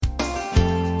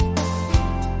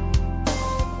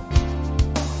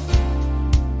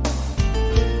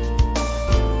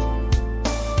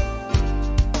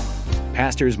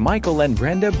Pastors Michael and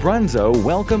Brenda Brunzo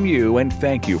welcome you and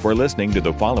thank you for listening to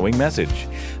the following message.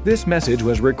 This message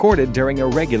was recorded during a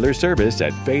regular service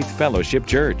at Faith Fellowship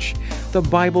Church. The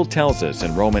Bible tells us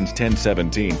in Romans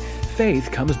 10:17, faith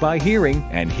comes by hearing,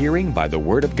 and hearing by the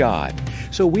Word of God.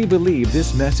 So we believe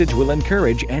this message will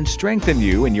encourage and strengthen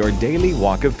you in your daily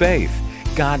walk of faith.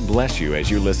 God bless you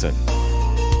as you listen.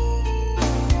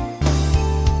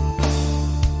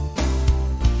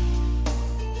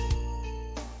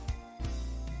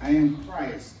 I am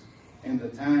Christ, and the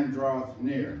time draweth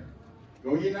near.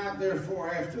 Go ye not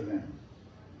therefore after them.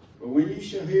 But when ye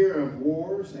shall hear of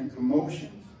wars and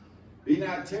commotions, be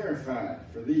not terrified,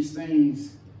 for these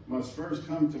things must first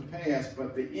come to pass,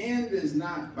 but the end is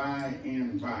not by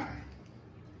and by.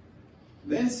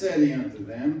 Then said he unto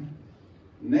them,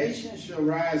 Nation shall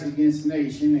rise against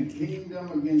nation, and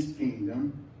kingdom against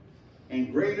kingdom,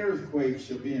 and great earthquakes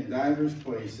shall be in divers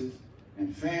places,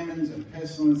 and famines and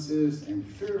pestilences and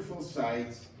fearful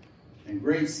sights and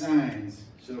great signs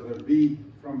shall there be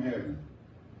from heaven.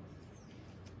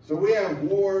 So we have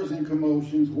wars and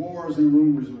commotions, wars and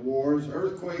rumors of wars,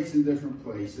 earthquakes in different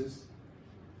places.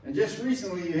 And just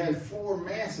recently you had 4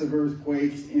 massive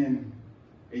earthquakes in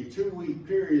a 2-week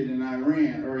period in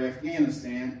Iran or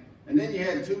Afghanistan. And then you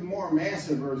had 2 more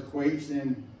massive earthquakes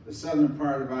in the southern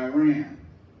part of Iran.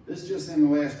 This just in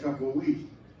the last couple of weeks.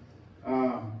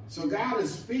 So God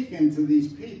is speaking to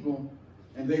these people,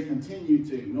 and they continue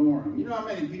to ignore him. You know how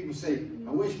many people say,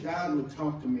 I wish God would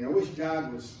talk to me. I wish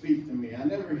God would speak to me. I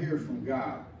never hear from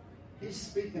God. He's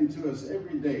speaking to us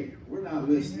every day. We're not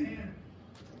listening.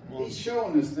 He's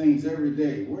showing us things every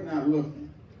day. We're not looking.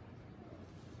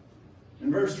 And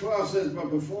verse 12 says, But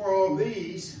before all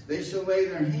these, they shall lay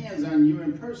their hands on you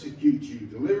and persecute you,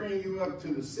 delivering you up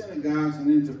to the synagogues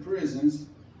and into prisons,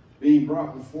 being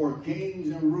brought before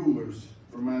kings and rulers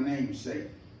for my name's sake.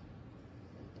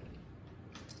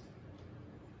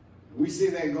 We see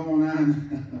that going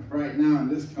on right now in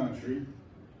this country.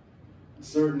 A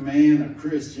certain man, a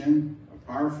Christian, a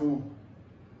powerful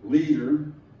leader,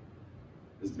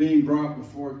 is being brought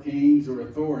before kings or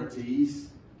authorities,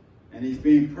 and he's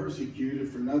being persecuted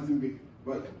for nothing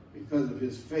but because of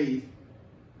his faith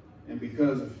and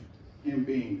because of him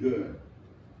being good.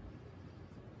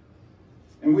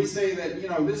 And we say that,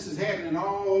 this is happening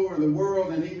all over the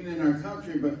world and even in our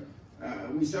country, but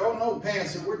we say, oh no,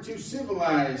 Pastor, we're too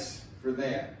civilized for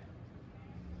that.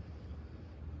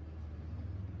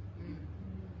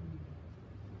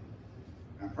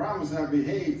 I promise I'll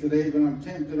behave today, but I'm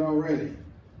tempted already.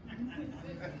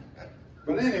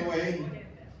 But anyway,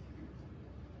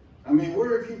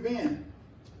 where have you been?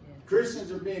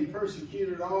 Christians are being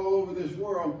persecuted all over this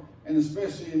world, and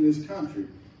especially in this country.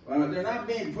 They're not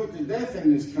being put to death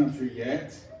in this country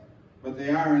yet, but they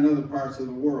are in other parts of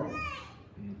the world.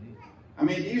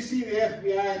 Do you see the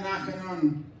FBI knocking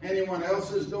on anyone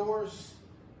else's doors?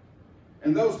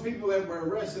 And those people that were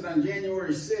arrested on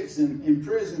January 6th in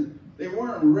prison, they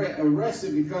weren't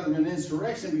arrested because of an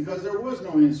insurrection, because there was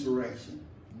no insurrection.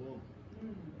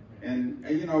 And,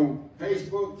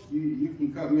 Facebook, you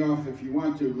can cut me off if you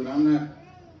want to, but I'm not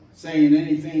saying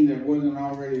anything that wasn't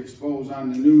already exposed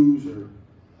on the news or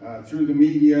through the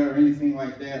media or anything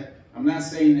like that. I'm not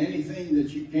saying anything that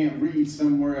you can't read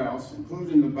somewhere else,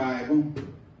 including the Bible.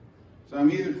 So I'm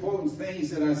either quoting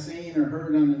things that I've seen or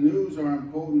heard on the news, or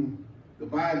I'm quoting the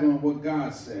Bible and what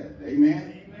God said.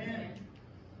 Amen? Amen.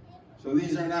 So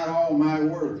these are not all my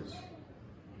words.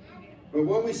 But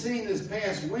what we seen this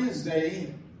past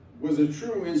Wednesday was a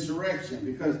true insurrection,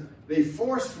 because they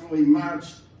forcefully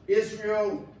marched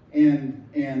Israel and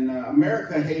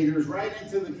America haters right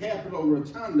into the Capitol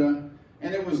Rotunda,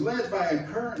 and it was led by a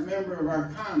current member of our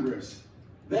Congress.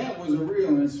 That was a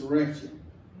real insurrection.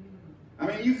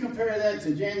 You compare that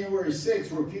to January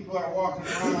 6th, where people are walking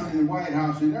around in the White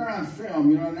House, and they're on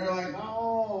film, and they're like,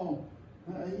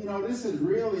 this is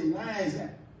really nice.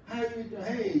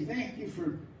 Hey, thank you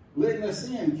for letting us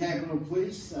in, Capitol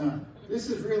Police. This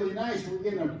is really nice. We're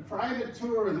getting a private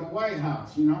tour of the White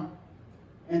House,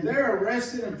 And they're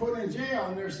arrested and put in jail,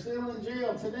 and they're still in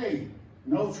jail today.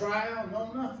 No trial,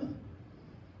 no nothing.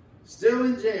 Still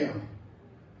in jail.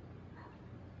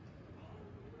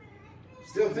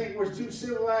 Still think we're too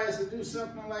civilized to do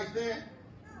something like that?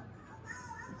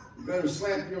 You better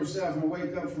slap yourself and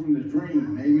wake up from the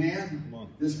dream. Amen?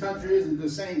 This country isn't the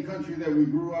same country that we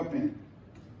grew up in.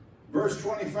 Verse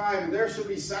 25, And there shall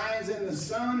be signs in the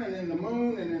sun and in the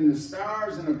moon and in the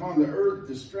stars, and upon the earth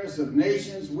distress of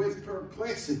nations with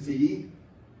perplexity.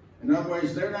 In other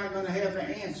words, they're not going to have the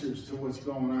answers to what's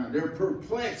going on. They're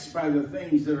perplexed by the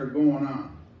things that are going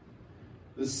on.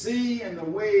 The sea and the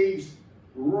waves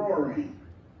roaring.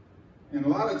 And a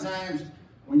lot of times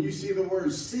when you see the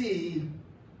word seed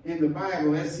in the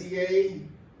Bible, S-E-A,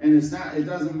 and it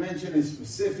doesn't mention a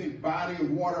specific body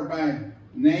of water by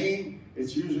name,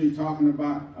 it's usually talking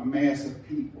about a mass of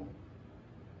people.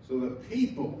 So the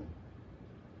people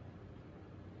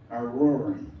are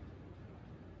roaring.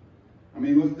 I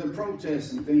mean, look at the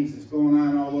protests and things that's going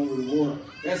on all over the world.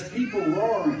 That's people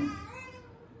roaring.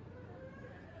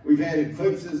 We've had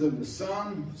eclipses of the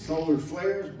sun, solar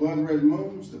flares, blood red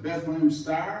moons, the Bethlehem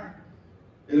star.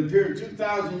 It appeared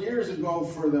 2,000 years ago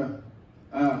for the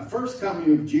first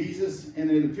coming of Jesus,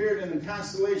 and it appeared in the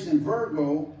constellation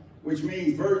Virgo, which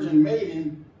means virgin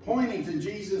maiden, pointing to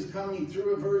Jesus coming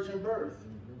through a virgin birth.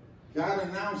 God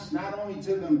announced not only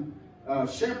to the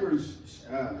shepherds,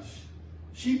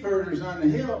 sheep herders on the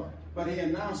hill, but he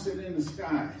announced it in the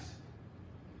skies.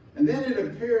 And then it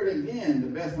appeared again, the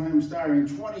Bethlehem star, in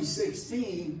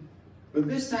 2016, but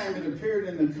this time it appeared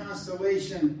in the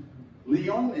constellation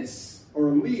Leonis,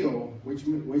 or Leo,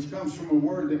 which comes from a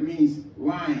word that means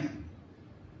lion.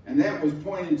 And that was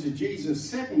pointing to Jesus'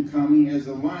 second coming as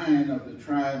a lion of the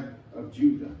tribe of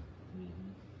Judah.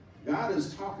 God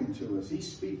is talking to us. He's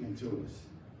speaking to us.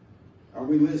 Are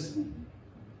we listening?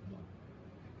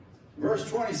 Verse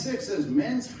 26 says,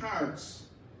 men's hearts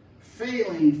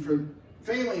failing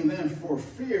them for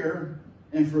fear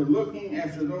and for looking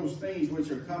after those things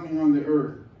which are coming on the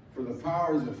earth, for the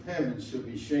powers of heaven shall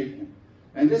be shaken.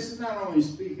 And this is not only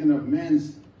speaking of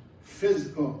men's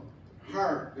physical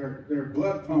heart, their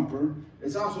blood pumper,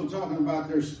 it's also talking about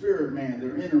their spirit man,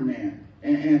 their inner man.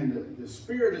 And the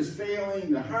spirit is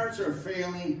failing, the hearts are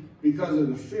failing because of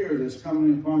the fear that's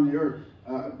coming upon the earth,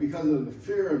 because of the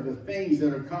fear of the things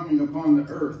that are coming upon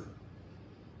the earth.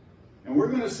 And we're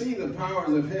going to see the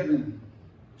powers of heaven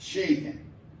shaken.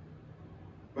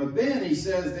 But then he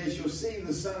says they shall see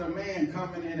the Son of Man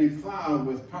coming in a cloud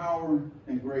with power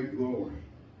and great glory.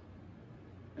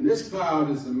 And this cloud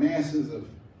is the masses of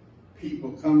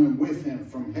people coming with him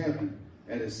from heaven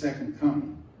at his second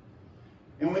coming.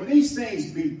 And when these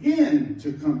things begin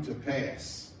to come to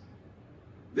pass,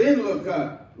 then look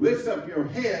up, lift up your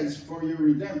heads, for your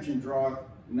redemption draweth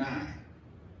nigh.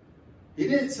 He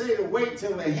didn't say to wait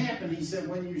till they happen. He said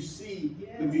when you see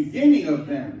the beginning of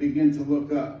them, begin to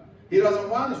look up. He doesn't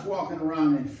want us walking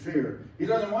around in fear. He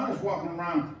doesn't want us walking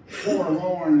around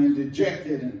forlorn and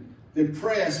dejected and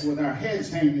depressed with our heads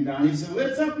hanging down. He said,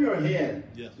 lift up your head.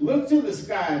 Yes. Look to the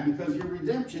sky, because your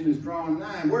redemption is drawing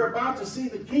nigh. We're about to see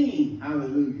the King.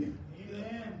 Hallelujah.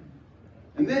 Amen.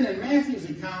 And then in Matthew's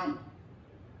account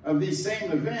of these same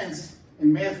events,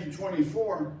 in Matthew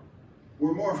 24,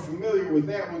 we're more familiar with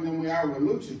that one than we are with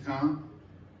Luke's account.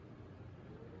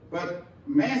 But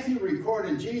Matthew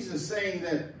recorded Jesus saying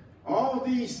that all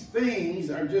these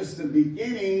things are just the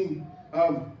beginning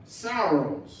of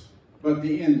sorrows, but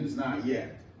the end is not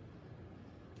yet.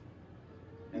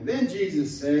 And then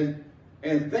Jesus said,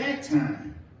 at that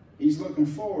time, he's looking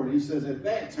forward. He says, at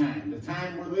that time, the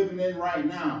time we're living in right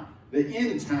now, the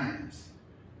end times,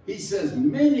 he says,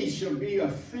 many shall be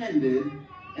offended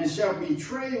and shall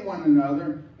betray one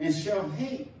another and shall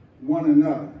hate one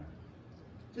another.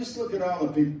 Just look at all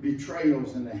the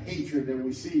betrayals and the hatred that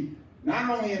we see,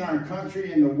 not only in our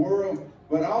country, in the world,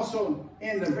 but also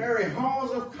in the very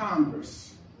halls of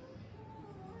Congress.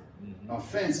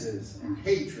 Offenses and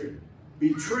hatred,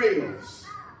 betrayals.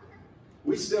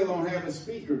 We still don't have a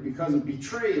speaker because of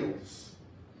betrayals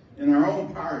in our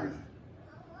own party.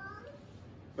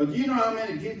 But do you know how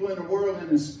many people in the world,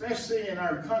 and especially in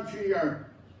our country, are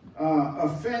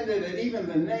offended at even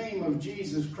the name of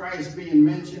Jesus Christ being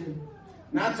mentioned?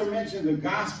 Not to mention the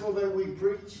gospel that we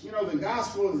preach. You know, the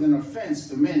gospel is an offense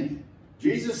to many.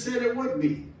 Jesus said it would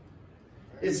be.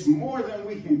 It's more than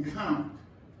we can count.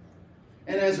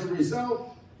 And as a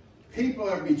result, people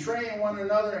are betraying one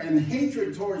another, and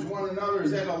hatred towards one another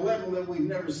is at a level that we've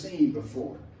never seen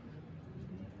before.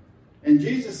 And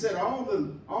Jesus said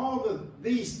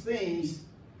these things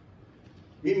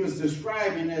he was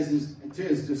describing to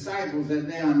his disciples that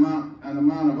day on the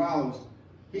Mount of Olives.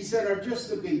 He said are just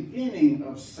the beginning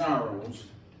of sorrows,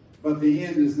 but the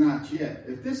end is not yet.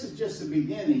 If this is just the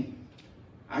beginning,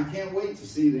 I can't wait to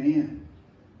see the end.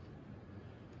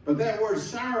 But that word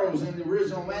sorrows in the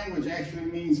original language actually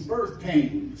means birth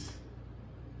pains.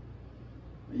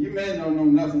 You men don't know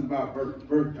nothing about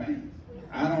birth pains.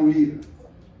 I don't either.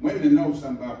 Women know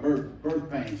something about birth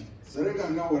pains, so they're going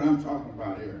to know what I'm talking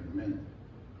about here in a minute.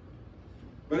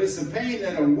 But it's the pain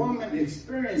that a woman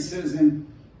experiences in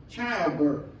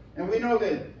childbirth. And we know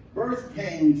that birth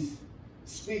pains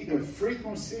speak of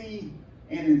frequency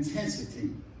and intensity.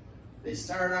 They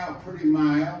start out pretty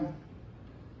mild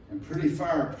and pretty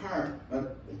far apart.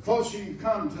 But the closer you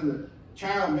come to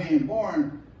child being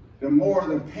born, the more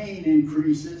the pain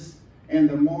increases and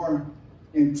the more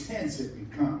intense it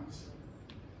becomes.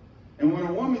 And when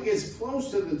a woman gets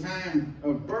close to the time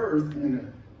of birth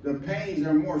and the pains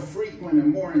are more frequent and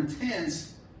more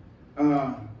intense,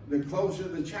 the closer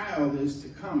the child is to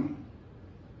coming.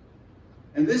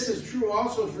 And this is true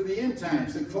also for the end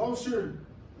times. The closer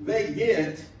they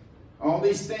get, all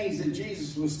these things that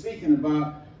Jesus was speaking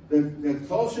about, the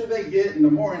closer they get and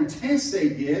the more intense they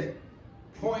get,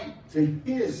 point to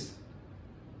his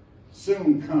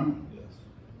soon coming. Yes.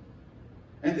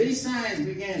 And these signs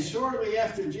began shortly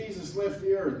after Jesus left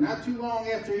the earth. Not too long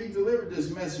after he delivered this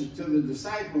message to the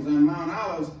disciples on Mount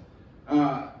Olives,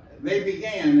 they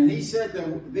began. And he said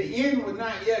that the end would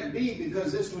not yet be,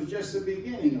 because this was just the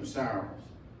beginning of sorrows.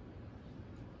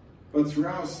 But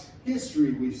throughout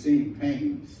history, we've seen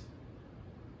pains,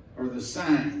 or the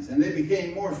signs, and they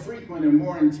became more frequent and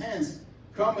more intense,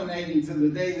 culminating to the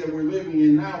day that we're living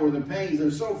in now, where the pains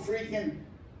are so frequent,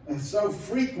 and so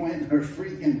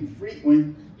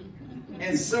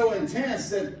intense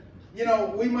that,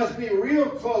 we must be real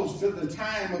close to the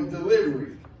time of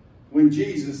delivery when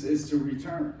Jesus is to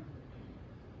return.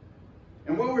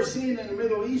 And what we're seeing in the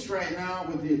Middle East right now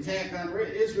with the attack on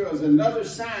Israel is another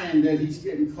sign that he's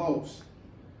getting close.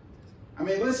 I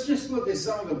mean, let's just look at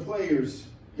some of the players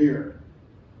here.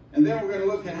 And then we're going to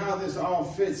look at how this all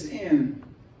fits in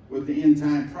with the end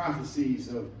time prophecies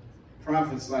of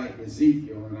prophets like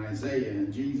Ezekiel and Isaiah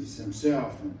and Jesus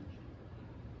himself. And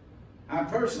I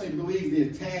personally believe the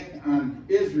attack on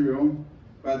Israel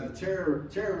by the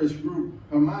terrorist group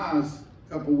Hamas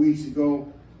a couple weeks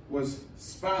ago was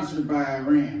sponsored by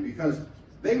Iran, because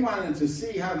they wanted to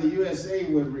see how the USA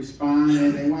would respond,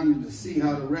 and they wanted to see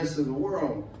how the rest of the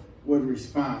world would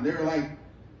respond. They're like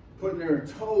putting their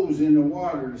toes in the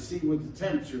water to see what the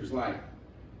temperature's like.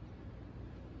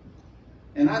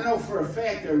 And I know for a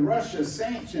fact that Russia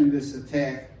sanctioned this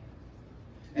attack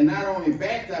and not only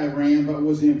backed Iran, but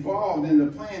was involved in the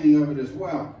planning of it as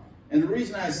well. And the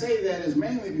reason I say that is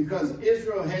mainly because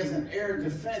Israel has an air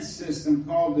defense system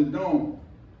called the Dome,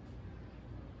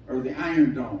 or the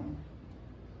Iron Dome,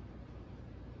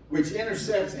 which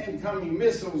intercepts incoming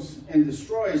missiles and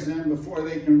destroys them before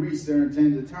they can reach their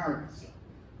intended targets.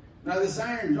 Now, this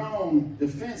Iron Dome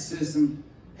defense system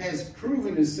has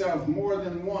proven itself more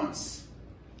than once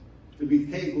to be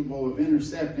capable of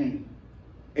intercepting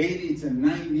 80 to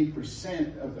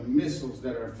 90% of the missiles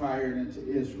that are fired into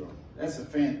Israel. That's a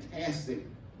fantastic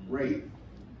rate.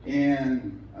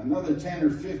 And another 10 or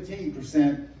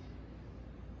 15%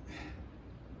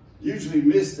 usually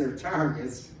miss their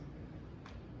targets.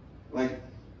 Like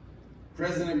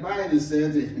President Biden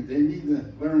said, they need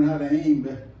to learn how to aim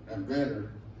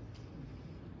better.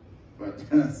 But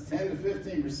 10 to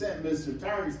 15% miss their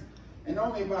targets, and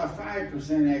only about 5%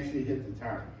 actually hit the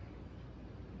target.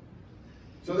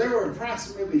 So there were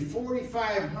approximately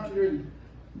 4,500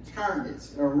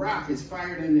 targets or rockets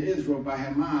fired into Israel by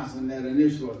Hamas in that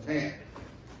initial attack.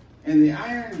 And the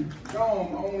Iron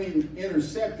Dome only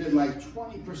intercepted like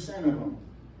 20% of them.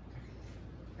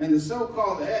 And the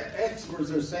so-called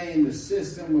experts are saying the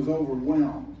system was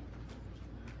overwhelmed.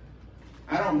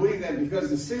 I don't believe that, because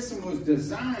the system was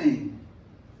designed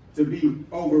to be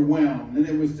overwhelmed, and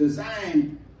it was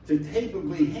designed to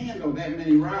capably handle that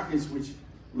many rockets, which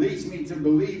leads me to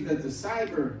believe that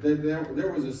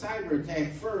there was a cyber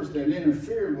attack first that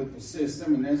interfered with the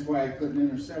system, and that's why it couldn't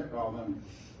intercept all them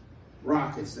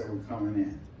rockets that were coming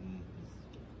in.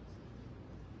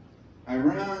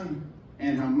 Iran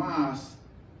and Hamas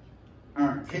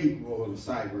aren't capable of a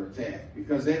cyber attack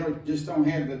because they just don't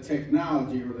have the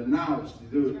technology or the knowledge to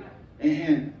do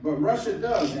it. But Russia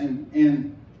does,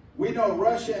 and we know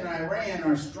Russia and Iran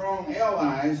are strong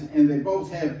allies, and they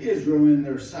both have Israel in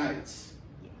their sights.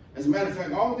 As a matter of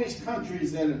fact, all these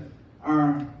countries that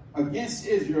are against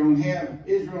Israel and have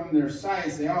Israel in their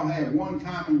sights, they all have one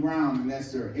common ground, and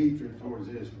that's their hatred towards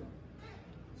Israel.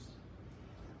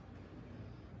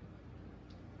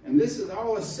 And this is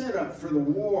all a setup for the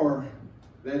war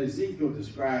that Ezekiel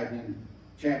described in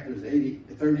chapters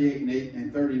 38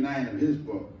 and 39 of his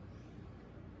book.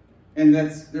 And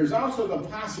there's also the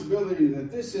possibility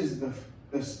that this is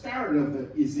the start of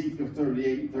the Ezekiel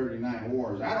 38 and 39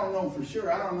 wars. I don't know for sure.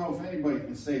 I don't know if anybody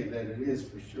can say that it is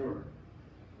for sure.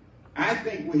 I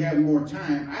think we have more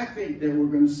time. I think that we're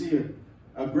going to see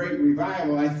a great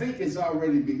revival. I think it's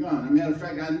already begun. As a matter of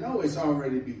fact, I know it's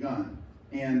already begun.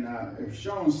 And it's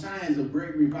showing signs of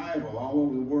great revival all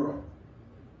over the world.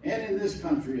 And in this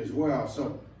country as well.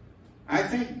 So I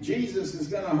think Jesus is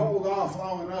going to hold off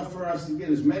long enough for us to get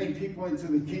as many people into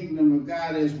the kingdom of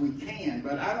God as we can.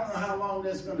 But I don't know how long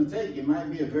that's going to take. It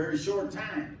might be a very short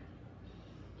time.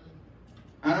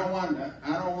 I don't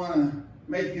want to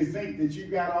make you think that you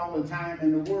got all the time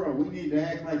in the world. We need to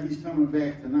act like he's coming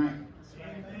back tonight.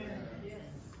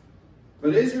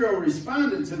 But Israel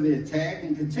responded to the attack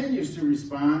and continues to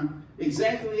respond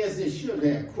exactly as they should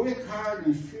have, quick, hard,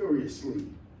 and furiously.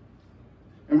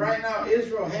 And right now,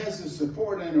 Israel has the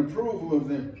support and approval of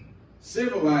the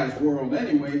civilized world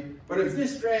anyway, but if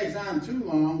this drags on too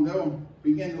long, they'll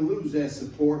begin to lose that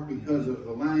support because of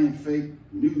the lying, fake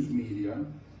news media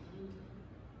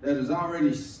that has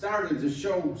already started to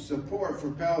show support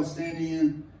for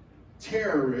Palestinian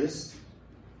terrorists.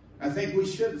 I think we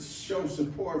should show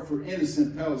support for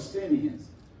innocent Palestinians,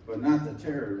 but not the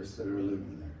terrorists that are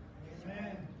living there.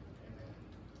 Amen.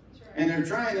 And they're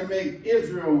trying to make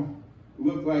Israel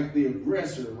look like the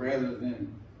aggressor rather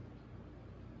than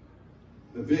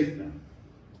the victim.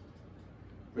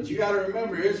 But you got to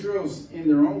remember, Israel's in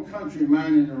their own country,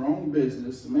 minding their own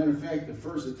business. As a matter of fact, the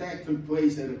first attack took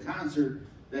place at a concert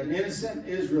that innocent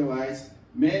Israelites,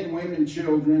 men, women,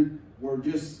 children, were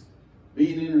just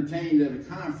being entertained at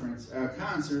a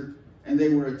concert, and they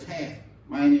were attacked,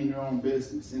 minding their own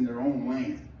business in their own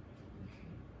land.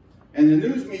 And the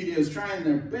news media is trying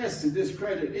their best to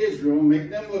discredit Israel, make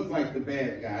them look like the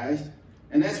bad guys.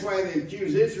 And that's why they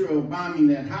accuse Israel of bombing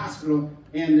that hospital,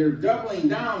 and they're doubling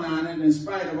down on it in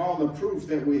spite of all the proof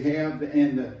that we have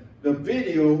and the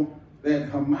video that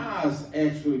Hamas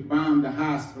actually bombed the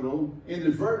hospital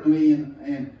inadvertently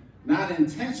and not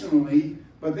intentionally,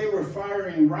 but they were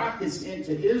firing rockets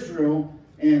into Israel,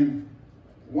 and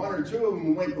one or two of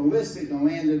them went ballistic and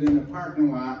landed in the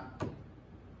parking lot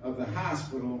of the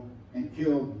hospital and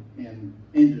killed and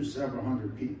injured several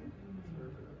hundred people.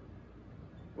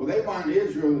 Well, they want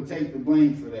Israel to take the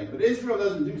blame for that, but Israel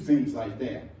doesn't do things like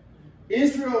that.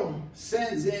 Israel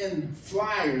sends in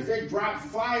flyers. They drop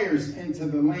flyers into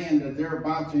the land that they're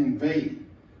about to invade.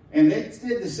 And they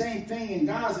did the same thing in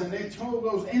Gaza, and they told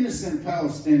those innocent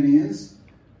Palestinians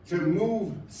to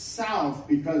move south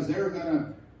because they're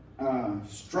going to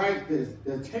strike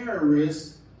the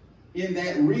terrorists in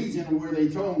that region where they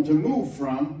told them to move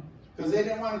from, because they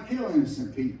didn't want to kill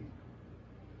innocent people.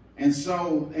 And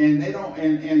so, and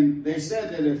they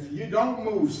said that if you don't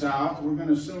move south, we're going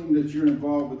to assume that you're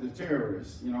involved with the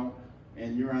terrorists,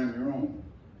 and you're on your own.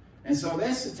 And so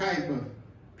that's the type of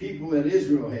people that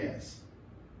Israel has.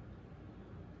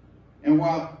 And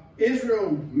while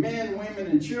Israel, men, women,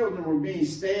 and children were being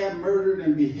stabbed, murdered,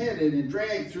 and beheaded and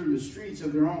dragged through the streets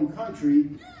of their own country,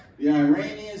 the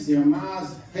Iranians, the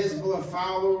Hamas, Hezbollah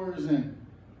followers, and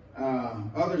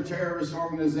other terrorist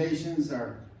organizations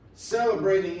are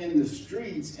celebrating in the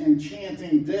streets and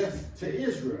chanting death to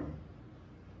Israel.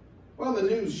 Well, the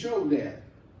news showed that.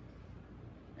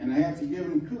 And I have to give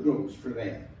them kudos for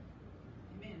that.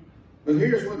 Amen. But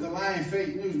here's what the lying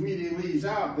fake news media leaves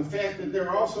out: the fact that they're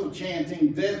also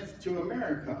chanting death to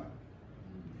America.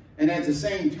 And at the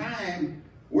same time,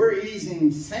 we're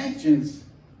easing sanctions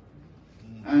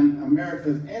on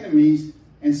America's enemies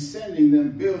and sending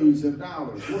them billions of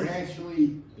dollars. We're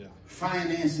actually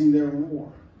financing their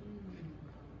war.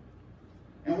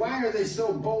 And why are they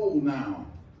so bold now?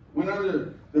 When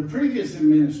under the previous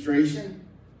administration,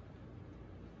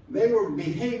 they were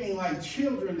behaving like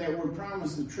children that were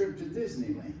promised a trip to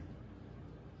Disneyland.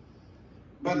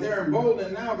 But they're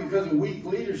emboldened now because of weak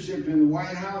leadership in the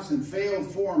White House and failed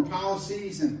foreign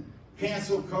policies and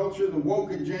cancel culture, the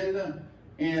woke agenda,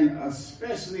 and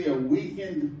especially a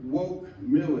weakened woke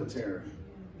military.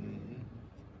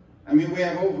 I mean, we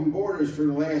have open borders for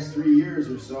the last 3 years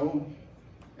or so,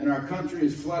 and our country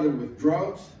is flooded with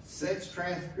drugs, sex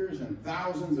traffickers, and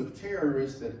thousands of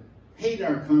terrorists that hate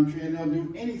our country, and they'll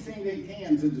do anything they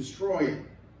can to destroy it.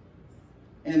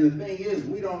 And the thing is,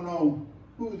 we don't know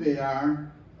who they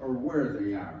are or where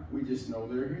they are. We just know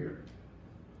they're here.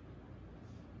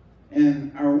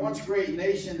 And our once great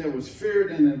nation that was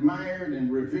feared and admired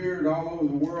and revered all over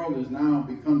the world has now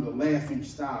become the laughing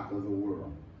stock of the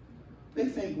world. They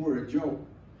think we're a joke.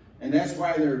 And that's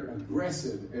why they're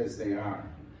aggressive as they are.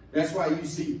 That's why you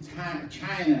see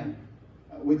China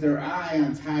with their eye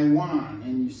on Taiwan,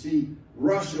 and you see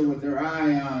Russia with their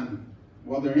eye on,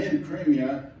 well, they're in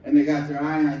Crimea, and they got their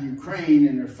eye on Ukraine,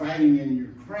 and they're fighting in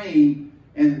Ukraine.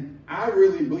 And I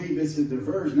really believe it's a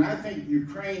diversion. I think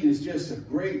Ukraine is just a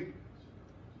great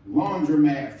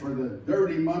laundromat for the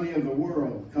dirty money of the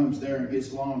world. Comes there and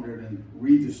gets laundered and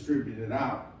redistributed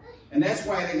out. And that's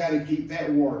why they got to keep that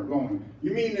war going.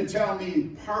 You mean to tell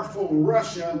me powerful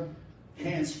Russia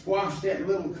can't squash that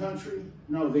little country?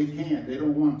 No, they can't. They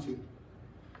don't want to.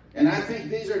 And I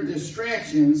think these are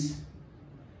distractions.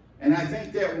 And I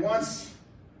think that once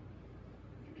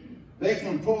they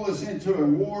can pull us into a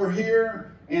war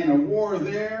here and a war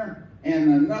there,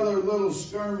 and another little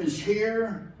skirmish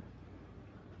here,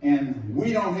 and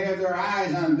we don't have their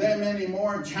eyes on them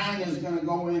anymore. China's going to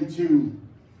go into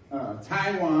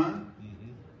Taiwan,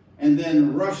 and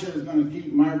then Russia is going to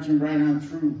keep marching right on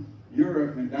through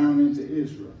Europe and down into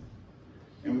Israel.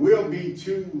 And we'll be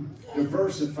too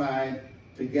diversified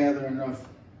to gather enough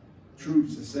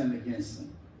troops to send against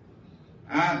them.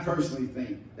 I personally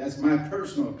think, that's my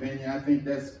personal opinion, I think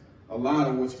that's a lot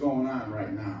of what's going on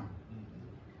right now.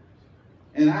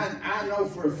 And I know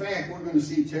for a fact we're going to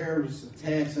see terrorist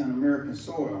attacks on American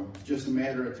soil. It's just a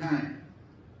matter of time,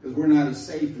 because we're not as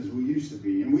safe as we used to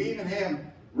be. And we even have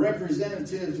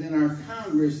representatives in our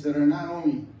Congress that are not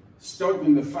only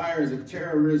stoking the fires of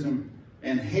terrorism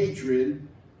and hatred,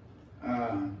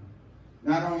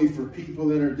 not only for people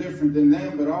that are different than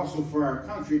them, but also for our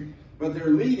country, but they're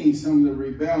leading some of the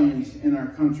rebellions in our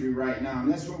country right now.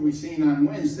 And that's what we've seen on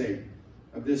Wednesday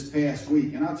of this past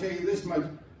week. And I'll tell you this much,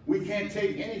 we can't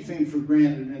take anything for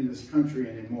granted in this country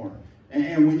anymore.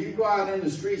 And when you go out in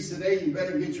the streets today, you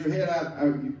better get your head out,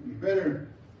 you better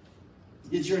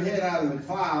get your head out of the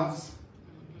clouds.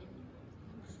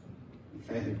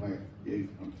 You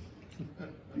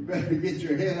better get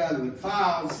your head out of the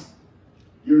clouds,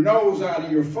 your nose out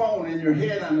of your phone, and your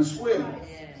head on a swivel.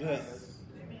 Yes.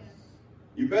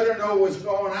 You better know what's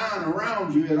going on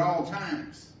around you at all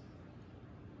times.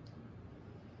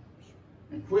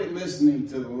 And quit listening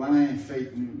to the lying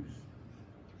fake news.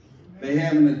 They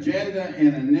have an agenda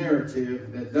and a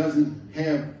narrative that doesn't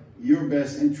have your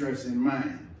best interest in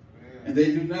mind. And they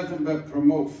do nothing but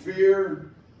promote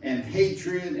fear and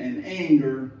hatred and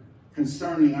anger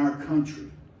concerning our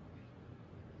country.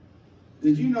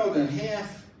 Did you know that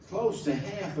close to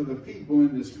half of the people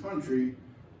in this country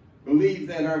believe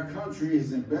that our country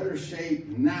is in better shape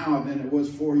now than it was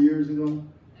 4 years ago?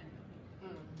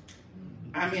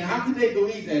 I mean, how could they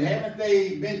believe that? Haven't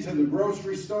they been to the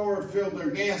grocery store, filled their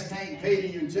gas tank, paid a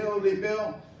utility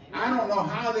bill? I don't know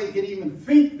how they could even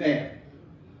think that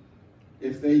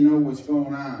if they know what's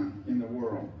going on in the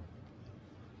world.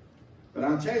 But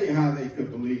I'll tell you how they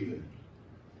could believe it.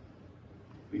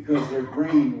 Because they're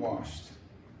brainwashed.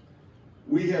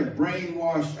 We have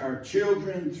brainwashed our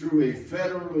children through a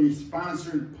federally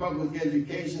sponsored public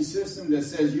education system that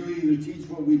says you either teach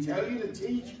what we tell you to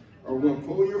teach or we'll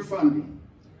pull your funding.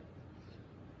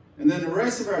 And then the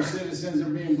rest of our citizens are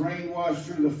being brainwashed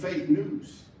through the fake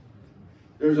news.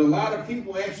 There's a lot of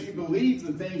people who actually believe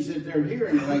the things that they're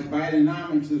hearing, like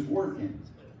Bidenomics is working,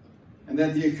 and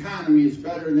that the economy is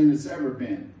better than it's ever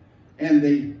been. And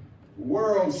the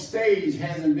world stage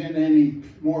hasn't been any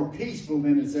more peaceful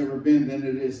than it's ever been than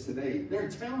it is today. They're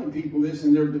telling people this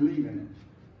and they're believing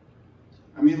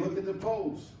it. I mean, look at the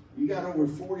polls. You got over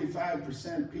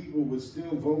 45% people would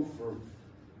still vote for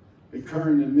the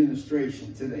current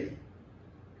administration today.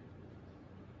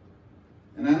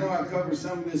 And I know I covered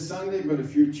some of this Sunday, but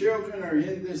if your children are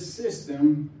in this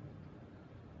system,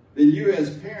 then you as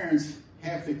parents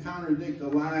have to contradict the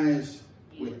lies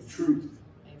with truth.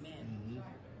 Amen.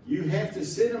 You have to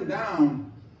sit them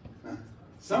down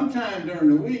sometime during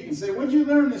the week and say, what'd you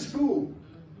learn in school?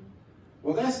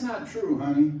 Well, that's not true,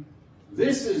 honey.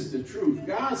 This is the truth.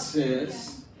 God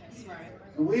says,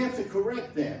 and we have to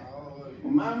correct that.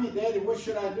 Well, Mommy, Daddy, what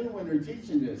should I do when they're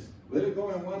teaching this? Let it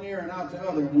go in one ear and out the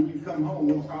other, and when you come home,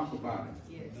 we'll talk about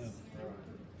it. Yes.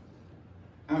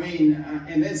 I mean,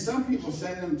 and then some people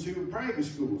send them to private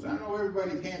schools. I know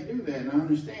everybody can't do that, and I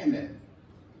understand that.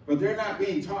 But they're not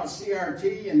being taught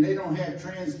CRT, and they don't have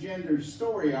transgender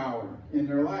story hour in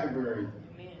their library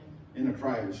in a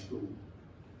private school.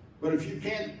 But if you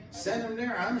can't send them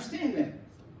there, I understand that.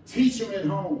 Teach them at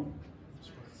home.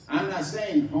 I'm not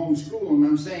saying homeschool them.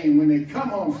 I'm saying when they come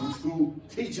home from school,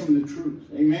 teach them the truth.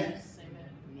 Amen? Yes,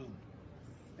 amen.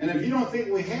 And if you don't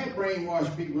think we have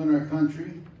brainwashed people in our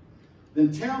country,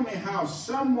 then tell me how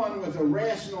someone with a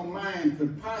rational mind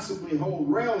could possibly hold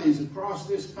rallies across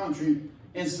this country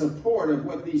in support of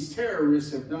what these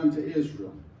terrorists have done to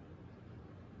Israel.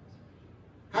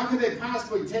 How could they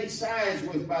possibly take sides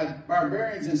with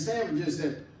barbarians and savages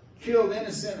that killed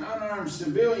innocent, unarmed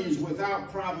civilians without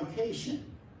provocation?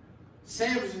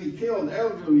 Savagely killed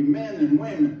elderly men and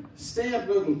women, stabbed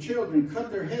little children,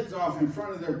 cut their heads off in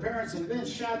front of their parents, and then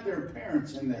shot their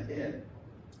parents in the head.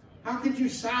 How could you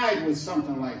side with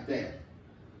something like that?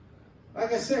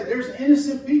 Like I said, there's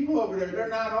innocent people over there. They're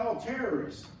not all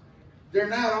terrorists. They're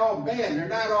not all bad. They're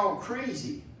not all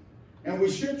crazy. And we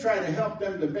should try to help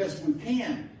them the best we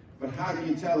can. But how do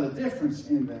you tell the difference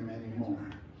in them anymore?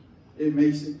 It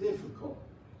makes it difficult.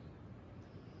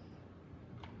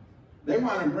 They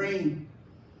want to bring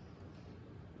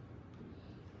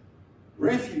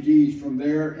refugees from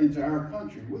there into our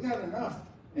country. We got enough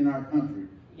in our country.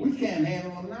 We can't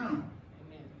handle them now.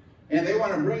 And they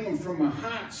want to bring them from a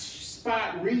hot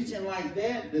spot region like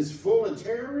that that's full of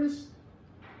terrorists.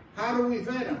 How do we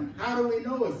vet them? How do we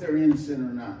know if they're innocent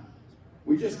or not?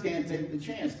 We just can't take the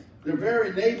chance. The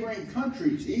very neighboring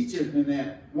countries, Egypt and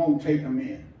that, won't take them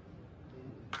in.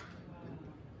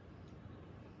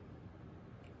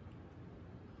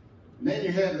 And then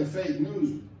you have the fake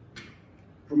news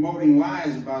promoting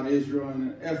lies about Israel in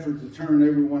an effort to turn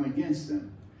everyone against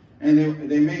them. And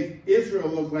they make Israel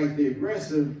look like the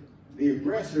aggressors,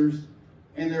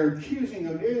 and they're accusing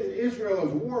of Israel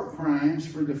of war crimes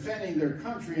for defending their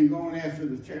country and going after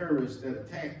the terrorists that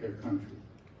attacked their country.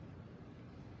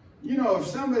 You know, if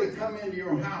somebody come into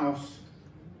your house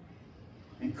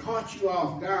and caught you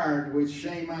off guard, which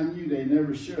shame on you, they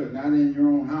never should, not in your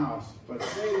own house. But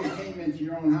say they came into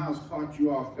your own house, caught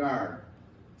you off guard,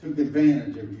 took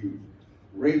advantage of you,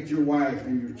 raped your wife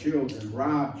and your children,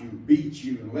 robbed you, beat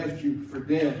you, and left you for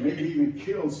dead, maybe even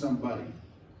killed somebody.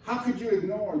 How could you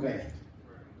ignore that?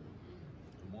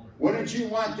 Wouldn't you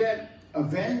want that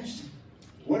avenged?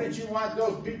 Wouldn't you want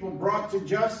those people brought to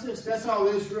justice? That's all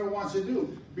Israel wants to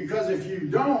do. Because if you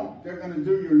don't, they're going to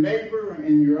do your neighbor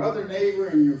and your other neighbor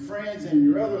and your friends and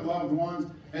your other loved ones,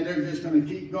 and they're just going to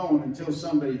keep going until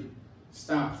somebody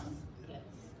stops them.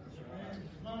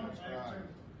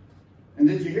 And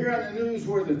did you hear on the news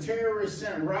where the terrorists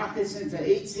sent rockets into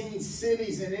 18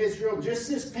 cities in Israel just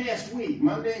this past week,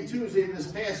 Monday and Tuesday of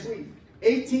this past week?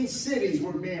 18 cities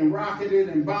were being rocketed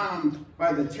and bombed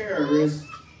by the terrorists.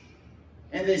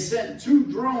 And they sent 2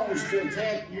 drones to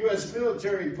attack U.S.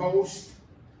 military posts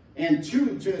and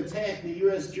 2 to attack the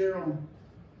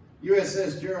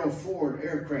USS Gerald Ford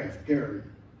aircraft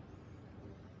carrier.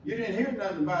 You didn't hear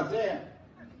nothing about that.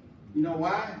 You know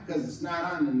why? Because it's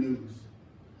not on the news.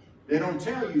 They don't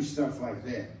tell you stuff like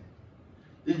that.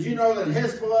 Did you know that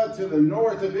Hezbollah to the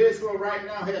north of Israel right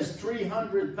now has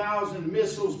 300,000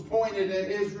 missiles pointed at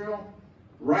Israel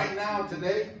right now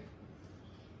today?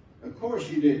 Of course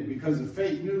you didn't, because the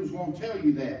fake news won't tell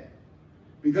you that.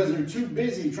 Because they're too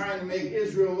busy trying to make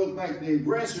Israel look like the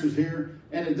aggressors here,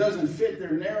 and it doesn't fit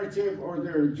their narrative or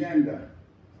their agenda.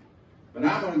 But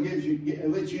I'm going to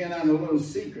let you in on a little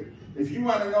secret. If you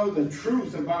want to know the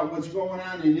truth about what's going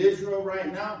on in Israel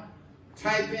right now,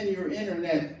 type in your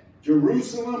internet,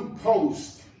 Jerusalem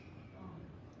Post,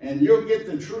 and you'll get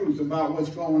the truth about what's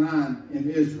going on in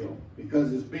Israel,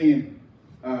 because it's being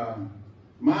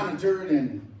monitored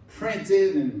and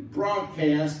printed and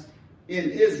broadcast in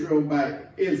Israel by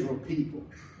Israel people,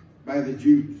 by the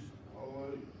Jews.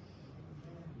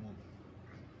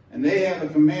 And they have a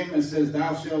commandment that says,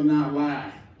 thou shalt not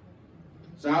lie.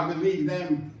 So I believe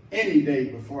them any day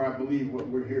before I believe what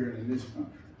we're hearing in this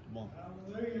country.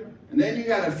 And then you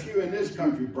got a few in this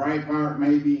country, Breitbart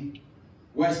maybe,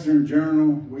 Western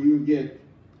Journal, where you get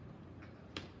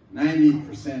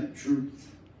 90% truth.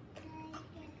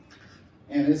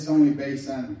 And it's only based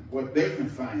on what they can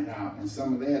find out, and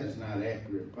some of that is not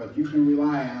accurate. But you can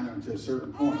rely on them to a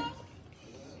certain point.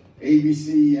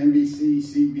 ABC, NBC,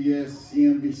 CBS,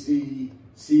 CNBC,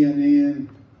 CNN,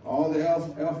 all the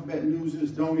alphabet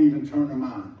newses, don't even turn them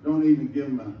on. Don't even give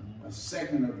them a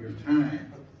second of your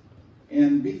time.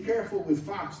 And be careful with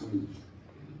Fox News.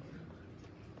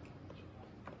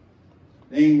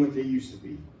 They ain't what they used to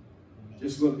be.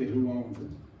 Just look at who owns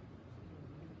them.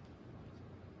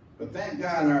 But thank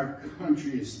God our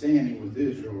country is standing with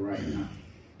Israel right now.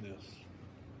 Yes.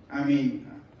 I mean,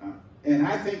 and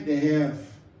I think they have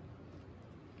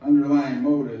underlying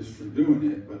motives for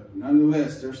doing it, but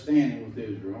nonetheless, they're standing with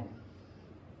Israel.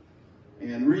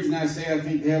 And the reason I say I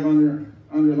think they have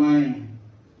underlying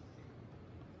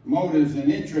motives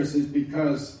and interests is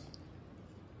because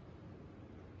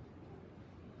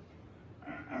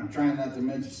I'm trying not to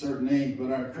mention certain names,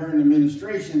 but our current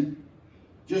administration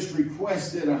just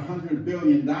requested $100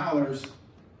 billion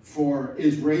for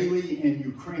Israeli and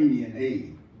Ukrainian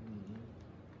aid.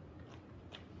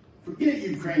 Forget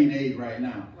Ukraine aid right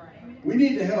now. We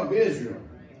need to help Israel.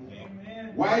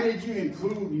 Why did you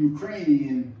include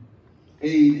Ukrainian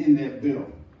aid in that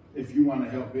bill if you want to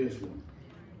help Israel?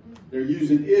 They're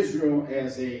using Israel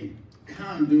as a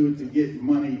conduit to get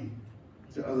money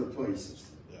to other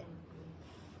places.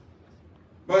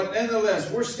 But nonetheless,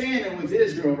 we're standing with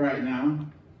Israel right now.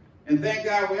 And thank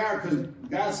God we are, because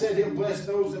God said he'll bless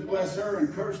those that bless her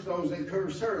and curse those that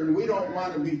curse her. And we don't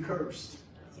want to be cursed.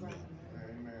 Right.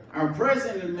 Our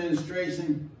present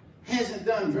administration hasn't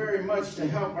done very much to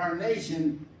help our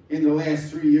nation in the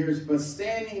last 3 years, but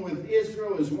standing with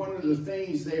Israel is one of the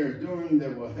things they are doing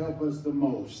that will help us the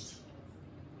most.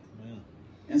 Amen.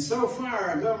 And so far,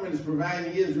 our government is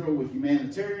providing Israel with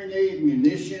humanitarian aid,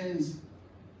 munitions,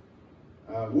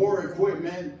 war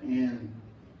equipment, and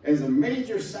as a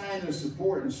major sign of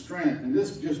support and strength, and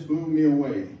this just blew me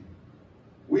away,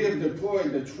 we have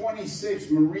deployed the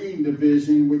 26th Marine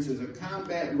Division, which is a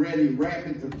combat-ready,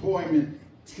 rapid deployment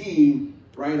team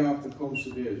right off the coast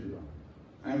of Israel.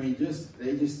 I mean,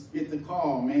 they just get the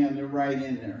call, man, they're right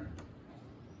in there.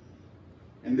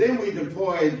 And then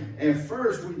at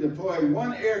first we deployed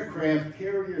one aircraft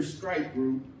carrier strike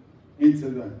group into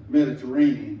the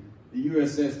Mediterranean, the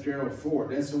USS Gerald Ford.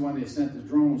 That's the one they sent the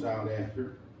drones out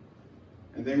after,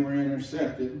 and they were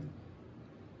intercepted.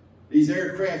 These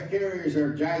aircraft carriers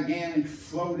are gigantic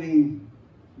floating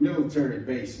military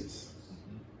bases,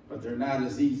 but they're not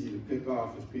as easy to pick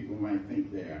off as people might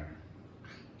think they are.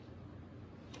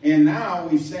 And now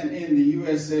we've sent in the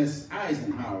USS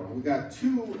Eisenhower. We've got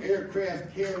 2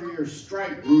 aircraft carrier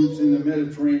strike groups in the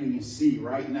Mediterranean Sea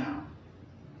right now.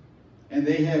 And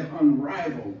they have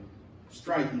unrivaled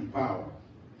striking power.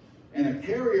 And a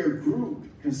carrier group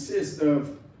consists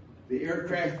of the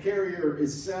aircraft carrier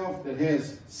itself that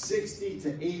has 60 to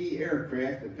 80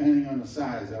 aircraft, depending on the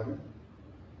size of it,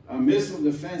 a missile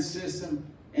defense system,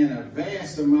 and a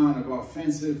vast amount of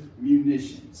offensive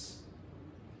munitions.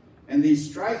 And these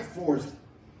strike force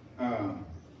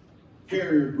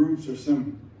carrier groups are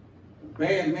some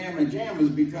bad mamma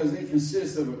jammas because they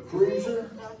consist of a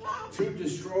cruiser, 2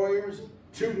 destroyers,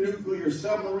 2 nuclear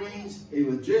submarines, a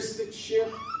logistics ship,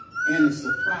 and a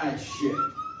supply ship.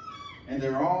 And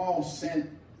they're all sent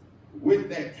with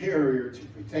that carrier to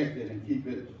protect it and keep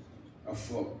it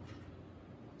afloat.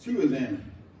 2 of them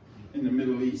in the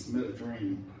Middle East,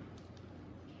 Mediterranean.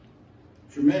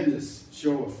 Tremendous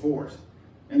show of force.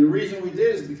 And the reason we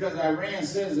did is because Iran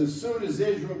says as soon as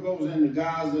Israel goes into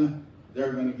Gaza,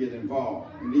 they're going to get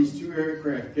involved. And these 2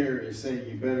 aircraft carriers say,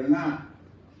 you better not.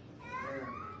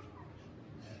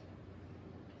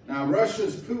 Now,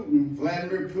 Russia's Putin,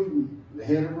 Vladimir Putin, the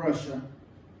head of Russia,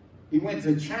 he went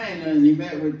to China and he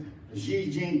met with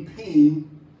Xi Jinping,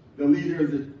 the leader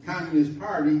of the Communist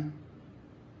Party,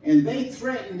 and they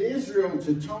threatened Israel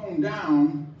to tone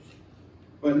down,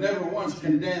 but never once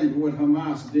condemned what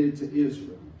Hamas did to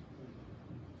Israel.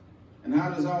 And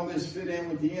how does all this fit in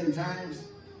with the end times?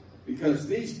 Because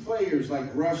these players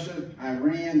like Russia,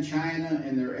 Iran, China,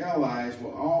 and their allies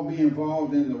will all be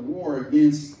involved in the war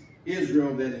against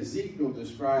Israel that Ezekiel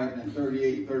described in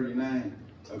 38-39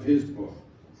 of his book.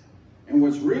 And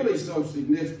what's really so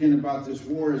significant about this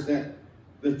war is that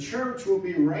the church will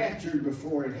be raptured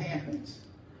before it happens.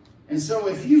 And so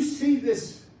if you see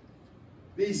these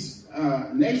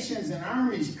nations and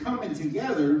armies coming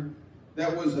together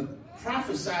that was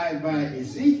prophesied by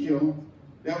Ezekiel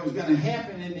that was going to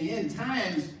happen in the end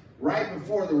times right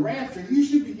before the rapture, you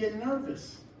should be getting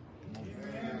nervous.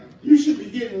 You should be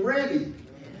getting ready.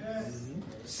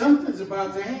 Something's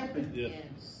about to happen.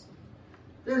 Yes.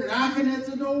 They're knocking at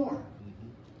the door.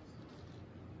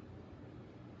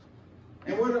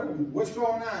 And what's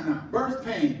going on now? Birth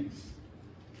pains.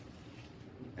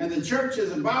 And the church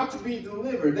is about to be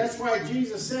delivered. That's why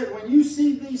Jesus said, when you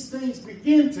see these things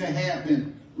begin to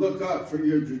happen, look up, for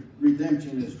your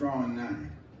redemption is drawing nigh.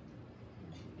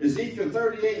 Ezekiel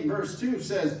 38 and verse 2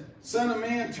 says, Son of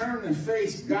man, turn and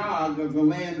face Gog of the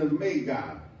land of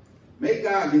Magog.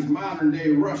 Magog is modern day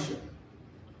Russia.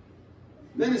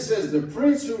 Then it says, the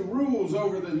prince who rules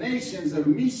over the nations of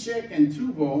Meshech and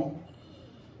Tubal,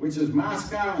 which is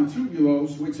Moscow, and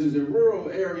Tubulos, which is a rural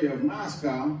area of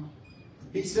Moscow.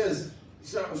 He says,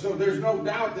 so there's no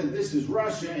doubt that this is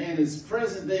Russia and its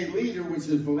present day leader, which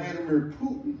is Vladimir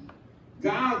Putin.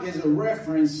 Gog is a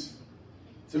reference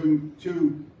to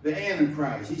the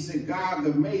Antichrist. He said, Gog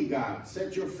of Magog,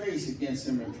 set your face against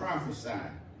him and prophesy.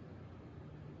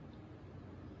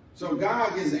 So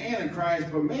Gog is the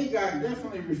Antichrist, but Magog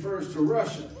definitely refers to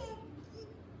Russia.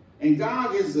 And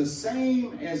Gog is the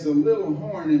same as the little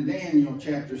horn in Daniel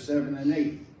chapter 7 and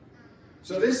 8.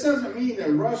 So this doesn't mean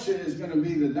that Russia is going to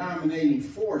be the dominating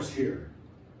force here,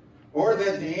 or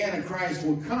that the Antichrist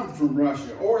will come from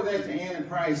Russia, or that the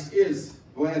Antichrist is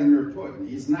Vladimir Putin.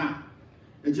 He's not.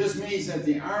 It just means that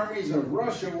the armies of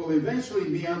Russia will eventually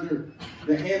be under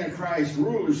the Antichrist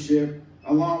rulership,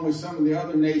 along with some of the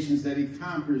other nations that he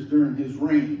conquers during his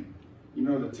reign. You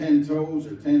know, the 10 toes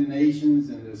are 10 nations,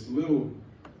 and this little,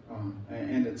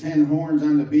 and the 10 horns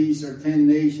on the beast are 10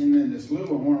 nations, and this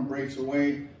little horn breaks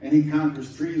away, and he conquers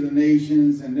 3 of the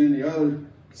nations, and then the other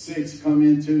 6 come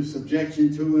into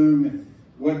subjection to him. And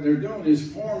what they're doing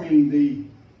is forming the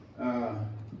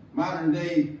modern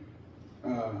day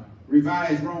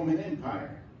revised Roman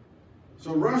Empire.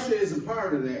 So Russia is a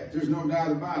part of that. There's no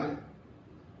doubt about it.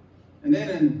 And then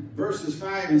in verses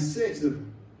 5 and 6 of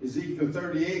Ezekiel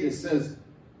 38, it says,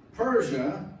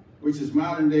 Persia, which is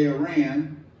modern-day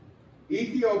Iran,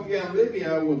 Ethiopia and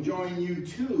Libya will join you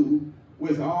too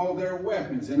with all their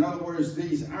weapons. In other words,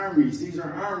 these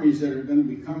are armies that are going to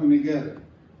be coming together.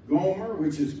 Gomer,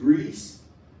 which is Greece,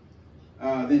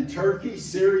 then Turkey,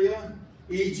 Syria,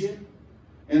 Egypt,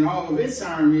 and all of its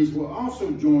armies will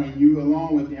also join you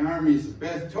along with the armies of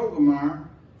Beth Togarmah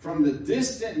from the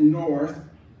distant north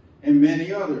and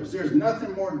many others. There's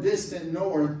nothing more distant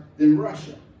north than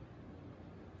Russia.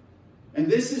 And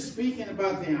this is speaking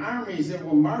about the armies that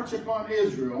will march upon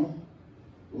Israel,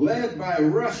 led by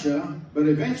Russia, but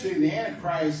eventually the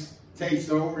Antichrist takes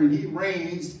over and he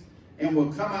reigns and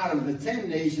will come out of the 10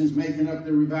 nations making up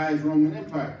the revised Roman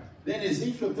Empire. Then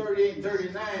Ezekiel 38 and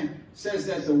 39 says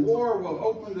that the war will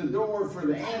open the door for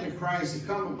the Antichrist to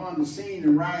come upon the scene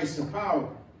and rise to power.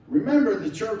 Remember, the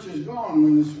church is gone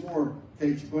when this war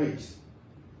takes place.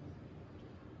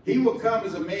 He will come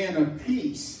as a man of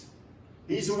peace.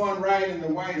 He's the one riding the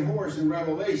white horse in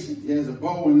Revelation. He has a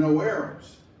bow and no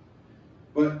arrows.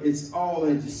 But it's all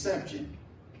a deception.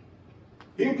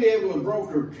 He'll be able to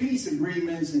broker peace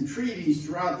agreements and treaties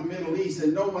throughout the Middle East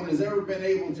that no one has ever been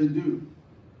able to do.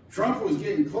 Trump was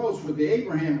getting close with the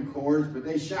Abraham Accords, but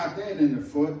they shot that in the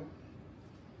foot.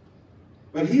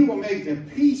 But he will make a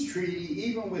peace treaty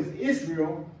even with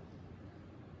Israel,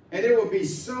 and it will be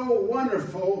so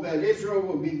wonderful that Israel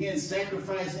will begin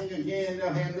sacrificing again.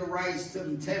 They'll have the rights to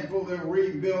the temple. They'll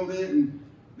rebuild it, and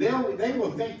they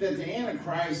will think that the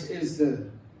Antichrist is the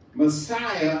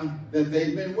Messiah that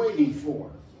they've been waiting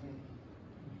for.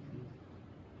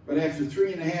 But after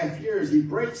 3.5 years, he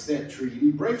breaks that treaty,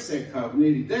 he breaks that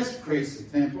covenant, he desecrates the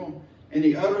temple, and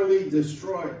he utterly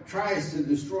tries to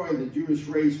destroy the Jewish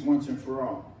race once and for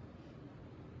all.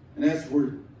 And that's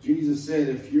where Jesus said,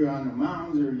 if you're on the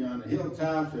mountains or you're on the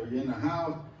hilltops or you're in the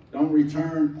house, don't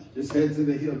return, just head to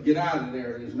the hill. Get out of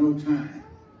there, there's no time.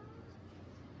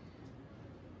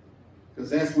 Because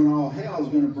that's when all hell is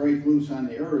going to break loose on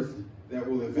the earth, that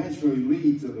will eventually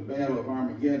lead to the battle of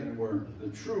Armageddon, where the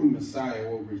true Messiah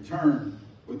will return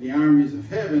with the armies of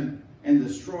heaven and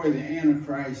destroy the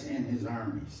Antichrist and his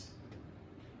armies.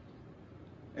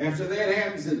 After that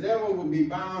happens, the devil will be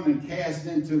bound and cast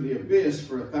into the abyss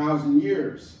for 1,000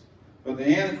 years. But the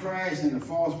Antichrist and the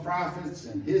false prophets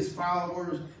and his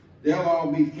followers, they'll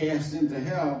all be cast into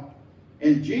hell.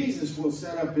 And Jesus will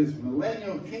set up his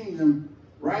millennial kingdom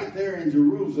right there in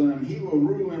Jerusalem. He will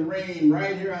rule and reign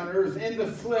right here on earth in the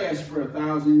flesh for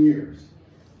 1,000 years.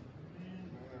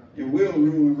 And we'll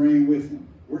rule and reign with him.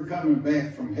 We're coming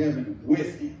back from heaven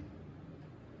with him.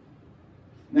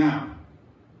 Now,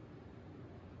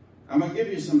 I'm going to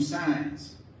give you some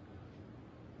signs.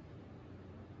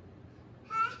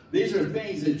 These are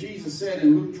things that Jesus said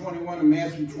in Luke 21 and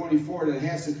Matthew 24 that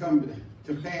has to come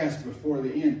to pass before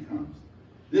the end comes.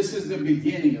 This is the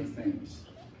beginning of things.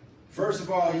 First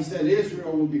of all, he said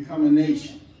Israel will become a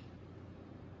nation.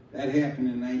 That happened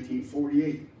in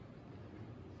 1948.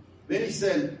 Then he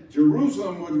said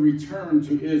Jerusalem would return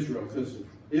to Israel, because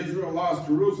Israel lost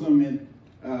Jerusalem in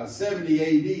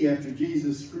 70 AD after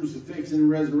Jesus' crucifixion and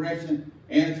resurrection.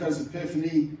 Antiochus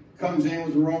Epiphanes comes in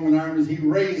with the Roman armies. He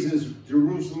raises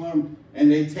Jerusalem, and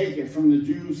they take it from the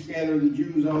Jews, scatter the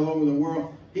Jews all over the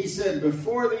world. He said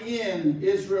before the end,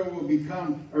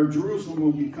 Jerusalem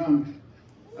will become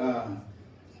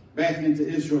back into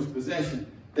Israel's possession.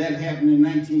 That happened in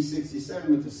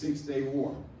 1967 with the Six-Day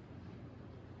War.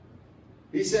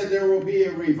 He said there will be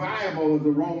a revival of the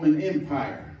Roman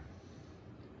Empire.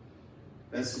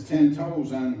 That's the 10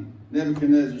 toes on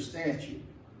Nebuchadnezzar's statue.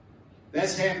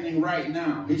 That's happening right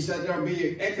now. He said there will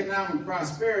be economic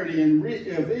prosperity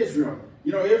of Israel.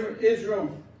 You know,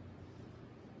 Israel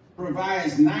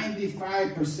provides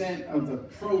 95% of the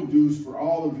produce for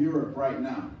all of Europe right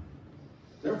now.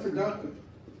 They're productive.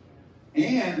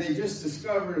 And they just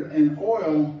discovered an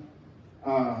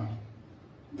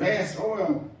vast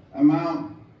oil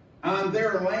amount on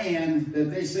their land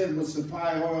that they said would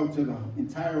supply oil to the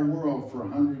entire world for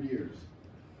 100 years.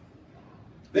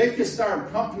 They could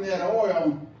start pumping that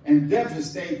oil and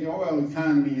devastate the oil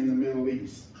economy in the Middle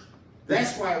East.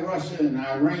 That's why Russia and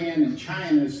Iran and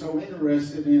China is so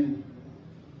interested in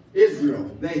Israel.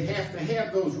 They have to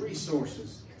have those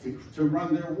resources to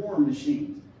run their war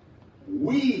machines.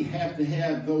 We have to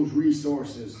have those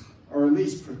resources, or at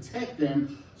least protect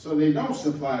them so they don't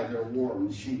supply their war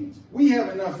machines. We have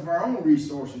enough of our own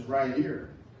resources right here.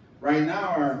 Right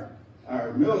now,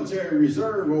 our military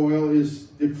reserve oil is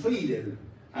depleted.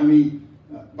 I mean,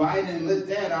 Biden lit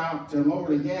that out to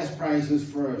lower the gas prices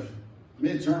for a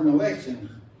midterm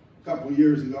election a couple of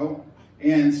years ago.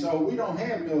 And so we don't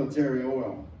have military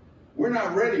oil. We're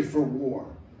not ready for war,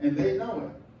 and they know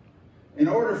it. In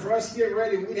order for us to get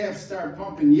ready, we'd have to start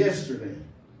pumping yesterday.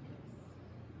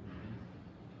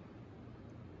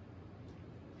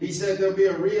 He said there'll be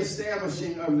a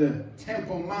reestablishing of the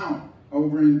Temple Mount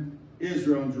over in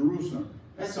Israel and Jerusalem.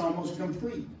 That's almost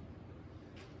complete.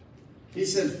 He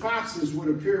said foxes would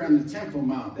appear on the Temple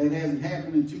Mount. That hasn't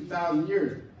happened in 2,000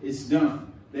 years. It's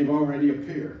done. They've already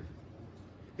appeared.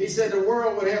 He said the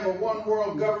world would have a one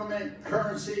world government,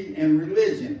 currency, and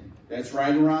religion. That's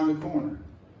right around the corner.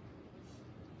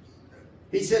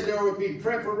 He said there would be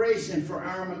preparation for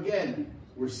Armageddon.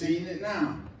 We're seeing it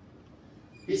now.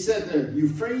 He said the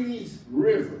Euphrates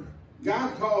River.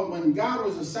 When God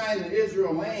was assigning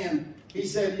Israel land, he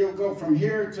said you'll go from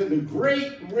here to the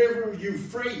great river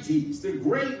Euphrates. The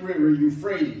great river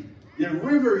Euphrates. The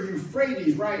river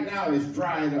Euphrates right now is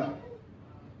dried up.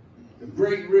 The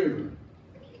great river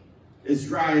is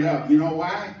dried up. You know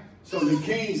why? So the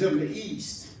kings of the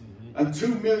east, a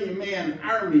 2 million man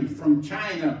army from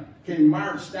China, can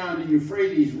march down the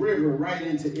Euphrates River right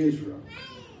into Israel.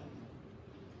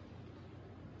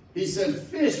 He said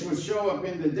fish would show up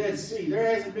in the Dead Sea.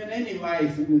 There hasn't been any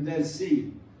life in the Dead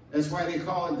Sea. That's why they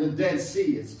call it the Dead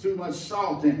Sea. It's too much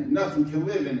salt in it. Nothing can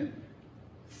live in it.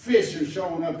 Fish are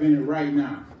showing up in it right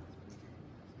now.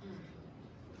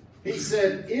 He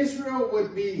said Israel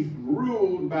would be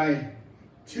ruled by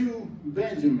 2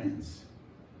 Benjamins.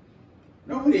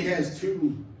 Nobody has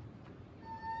 2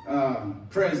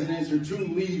 presidents or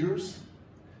 2 leaders.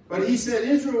 But he said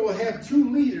Israel will have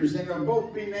 2 leaders and they'll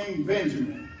both be named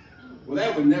Benjamin. Well,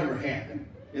 that would never happen.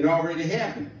 It already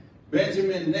happened.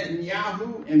 Benjamin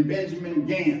Netanyahu and Benjamin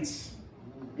Gantz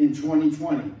in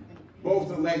 2020.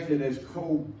 Both elected as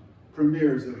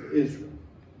co-premiers of Israel.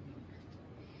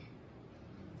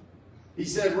 He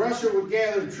said Russia would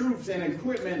gather troops and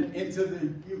equipment into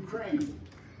the Ukraine.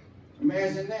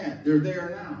 Imagine that. They're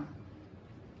there now.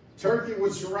 Turkey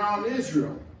would surround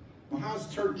Israel. Well, how's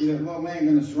Turkey, that little land,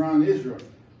 going to surround Israel?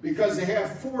 Because they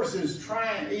have forces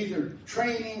either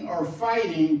training or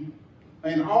fighting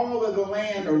in all of the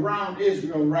land around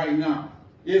Israel right now.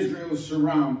 Israel is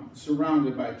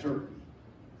surrounded by Turkey.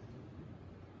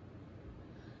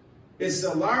 It's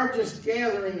the largest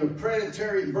gathering of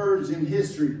predatory birds in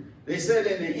history. They said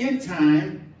in the end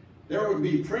time, there would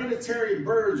be predatory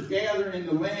birds gathered in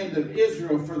the land of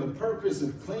Israel for the purpose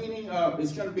of cleaning up.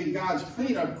 It's going to be God's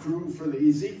cleanup crew for the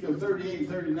Ezekiel 38 and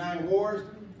 39 wars.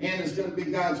 And it's going to be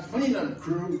God's cleanup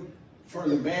crew for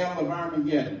the Battle of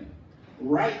Armageddon.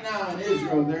 Right now in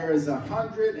Israel, there is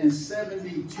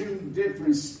 172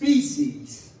 different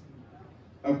species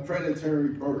of predatory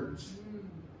birds.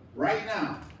 Right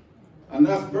now.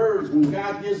 Enough birds, when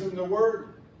God gives them the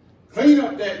word, clean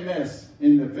up that mess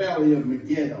in the valley of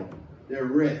Megiddo. They're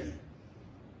ready.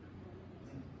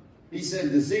 He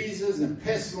said diseases and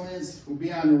pestilence will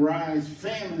be on the rise,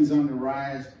 famines on the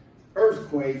rise,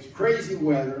 earthquakes, crazy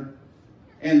weather,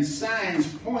 and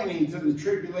signs pointing to the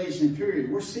tribulation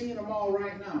period. We're seeing them all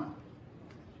right now.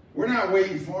 We're not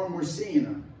waiting for them, we're seeing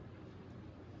them.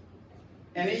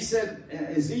 And he said,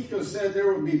 Ezekiel said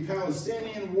there would be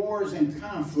Palestinian wars and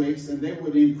conflicts, and they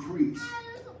would increase.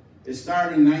 It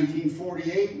started in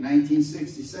 1948,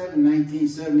 1967,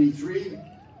 1973,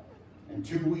 and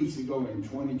 2 weeks ago in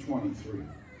 2023.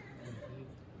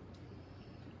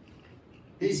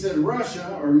 He said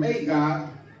Russia, or Magog,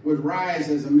 would rise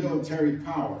as a military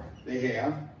power. They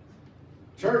have.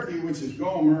 Turkey, which is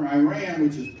Gomer, Iran,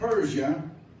 which is Persia,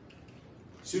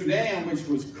 Sudan, which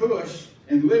was Cush,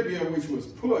 and Libya, which was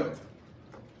Put,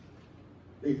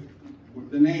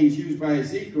 the names used by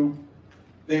Ezekiel,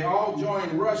 they all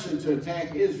joined Russia to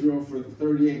attack Israel for the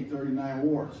 38 and 39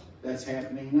 wars. That's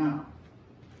happening now.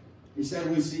 He said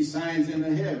we see signs in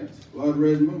the heavens, blood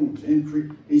red moons.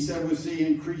 He said we see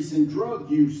increase in drug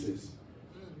uses.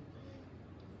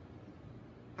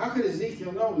 How could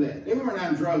Ezekiel know that? They weren't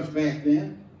on drugs back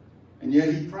then, and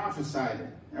yet he prophesied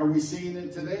it. Are we seeing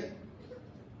it today?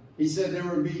 He said there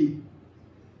would be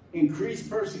increased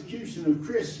persecution of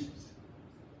Christians,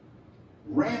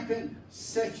 rampant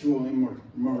sexual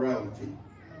immorality.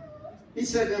 He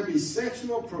said there'll be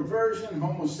sexual perversion,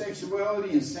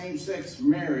 homosexuality, and same-sex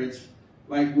marriage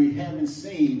like we haven't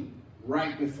seen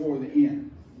right before the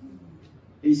end.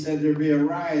 He said there'll be a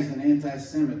rise in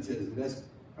anti-Semitism. That's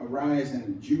a rise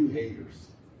in Jew haters.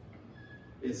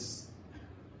 It's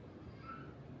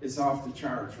off the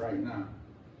charts right now.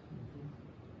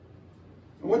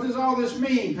 What does all this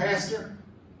mean, Pastor?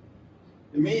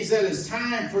 It means that it's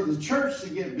time for the church to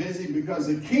get busy because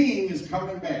the King is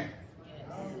coming back.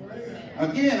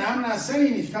 Again, I'm not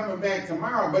saying he's coming back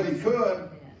tomorrow, but he could.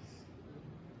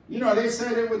 You know, they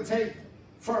said it would take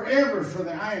forever for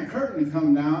the Iron Curtain to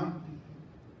come down,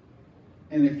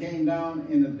 and it came down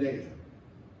in a day.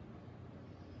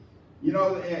 You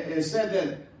know, it said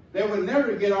that they would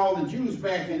never get all the Jews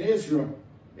back in Israel.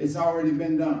 It's already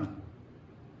been done.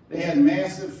 They had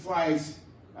massive flights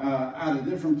out of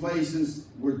different places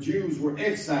where Jews were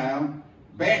exiled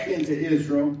back into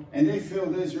Israel, and they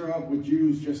filled Israel up with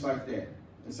Jews just like that.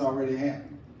 It's already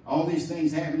happened. All these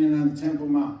things happening on the Temple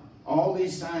Mount. All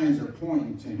these signs are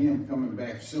pointing to him coming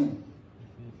back soon.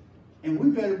 And we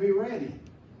better be ready.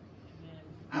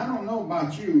 I don't know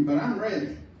about you, but I'm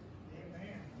ready.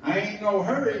 I ain't no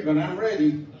hurry, but I'm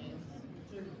ready.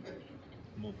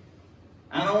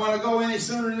 I don't want to go any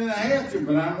sooner than I have to,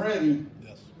 but I'm ready.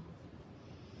 Yes.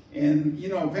 And, you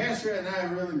know, Pastor and I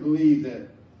really believe that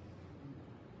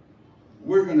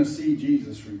we're going to see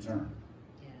Jesus return.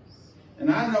 Yes.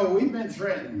 And I know we've been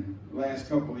threatened the last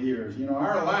couple of years. You know,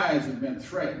 our lives have been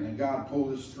threatened, and God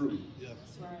pulled us through. Yes.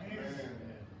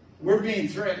 We're being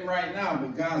threatened right now,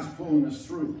 but God's pulling us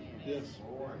through. Yes.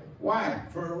 Why?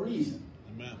 For a reason.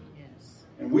 Amen. Yes.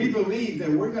 And we believe that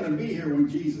we're going to be here when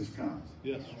Jesus comes.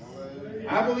 Yes.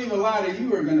 I believe a lot of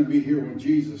you are going to be here when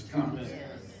Jesus comes. Yes.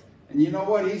 And you know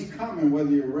what? He's coming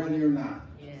whether you're ready or not.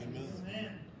 Yes.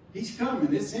 He's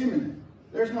coming. It's imminent.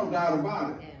 There's no doubt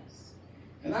about it. Yes.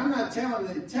 And I'm not telling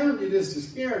you this to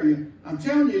scare you. I'm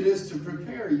telling you this to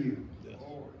prepare you. Yes.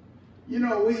 You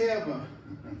know, we have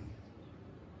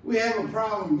a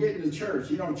problem getting to church.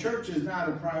 You know, church is not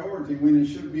a priority when it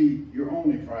should be your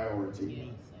only priority. Yes.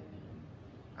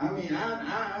 I mean,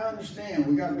 I understand.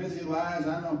 We got busy lives.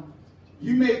 I know.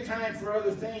 You make time for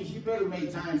other things. You better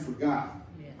make time for God.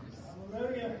 Yes.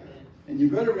 And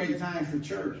you better make time for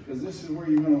church, because this is where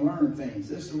you're going to learn things.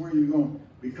 This is where you're going to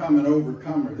become an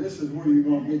overcomer. This is where you're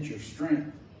going to get your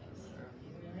strength.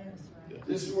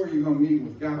 This is where you're going to meet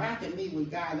with God. I can meet with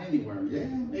God anywhere. Yeah,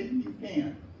 maybe you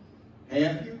can.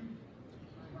 Have you?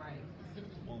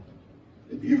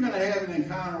 If you're going to have an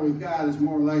encounter with God, it's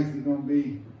more likely going to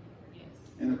be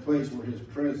in a place where his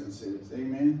presence is.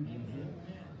 Amen?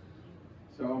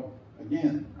 So,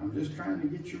 again, I'm just trying to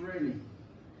get you ready.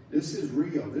 This is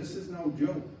real. This is no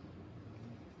joke.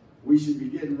 We should be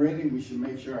getting ready. We should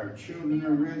make sure our children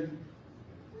are ready.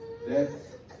 That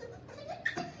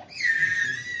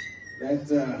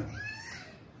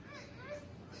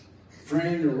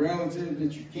friend or relative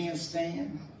that you can't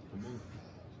stand,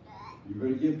 you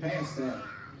better get past that.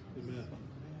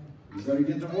 You better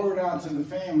get the word out to the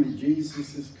family.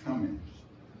 Jesus is coming.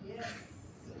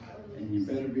 And you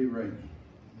better be ready.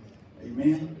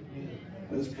 Amen?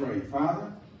 Let's pray.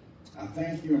 Father, I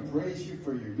thank you and praise you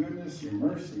for your goodness, your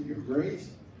mercy, your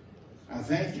grace. I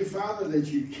thank you, Father, that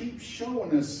you keep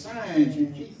showing us signs. You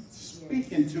keep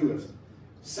speaking to us.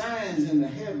 Signs in the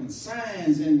heavens,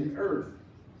 signs in the earth.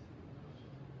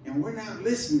 And we're not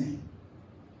listening.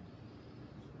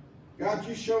 God,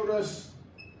 you showed us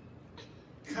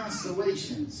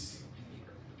constellations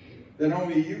that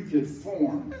only you could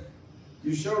form.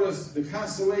 You showed us the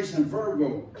constellation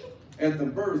Virgo at the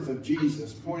birth of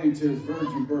Jesus, pointing to his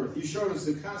virgin birth. You showed us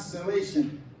the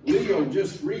constellation Leo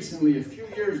just recently, a few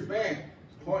years back,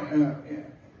 pointing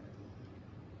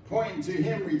to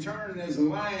him returning as a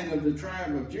lion of the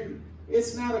tribe of Judah.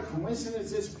 It's not a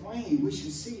coincidence, it's plain. We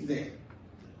should see that.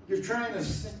 You're trying to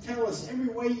tell us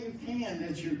every way you can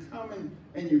that you're coming,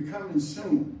 and you're coming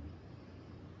soon.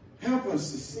 Help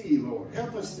us to see, Lord.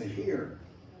 Help us to hear.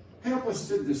 Help us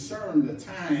to discern the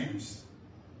times.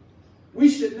 We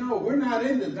should know we're not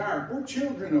in the dark. We're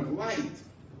children of light.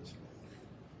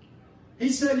 He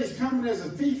said he's coming as a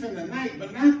thief in the night,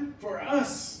 but not for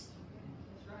us.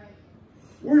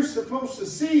 We're supposed to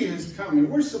see his coming.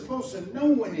 We're supposed to know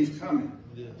when he's coming.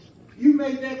 Yes. You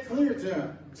made that clear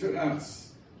to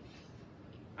us.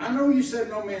 I know you said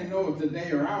no man knoweth the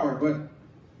day or hour, but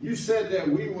you said that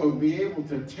we will be able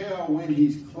to tell when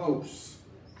he's close.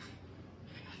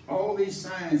 All these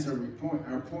signs are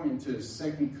pointing to his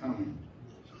second coming.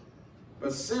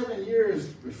 But 7 years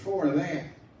before that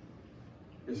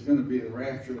is going to be the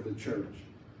rapture of the church.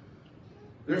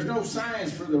 There's no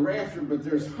signs for the rapture, but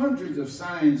there's hundreds of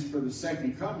signs for the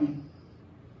second coming.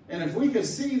 And if we could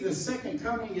see the second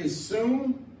coming is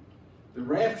soon, the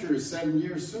rapture is 7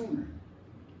 years sooner.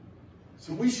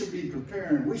 So we should be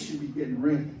preparing. We should be getting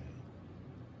ready.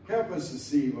 Help us to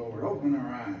see, Lord. Open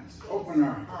our eyes. Open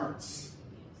our hearts.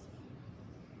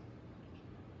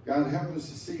 God, help us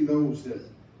to see those that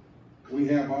we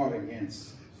have aught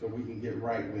against so we can get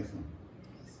right with them.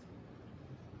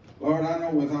 Lord, I know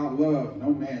without love,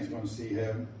 no man's going to see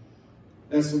heaven.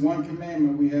 That's the one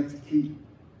commandment we have to keep,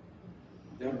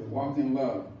 that we walk in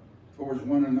love towards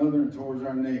one another and towards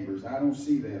our neighbors. I don't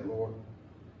see that, Lord.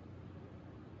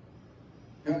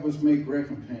 Help us make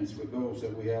recompense with those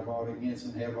that we have aught against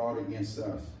and have aught against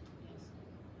us.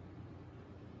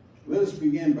 Let us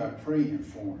begin by praying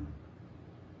for them.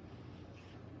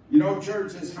 You know,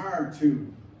 church, it's hard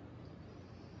to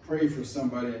pray for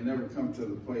somebody and never come to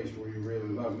the place where you really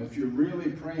love them. If you're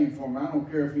really praying for them, I don't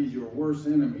care if he's your worst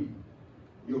enemy,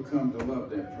 you'll come to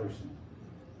love that person.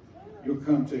 You'll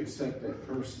come to accept that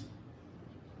person.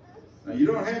 Now, you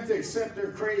don't have to accept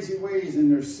their crazy ways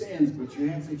and their sins, but you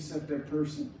have to accept that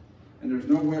person. And there's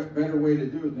no better way to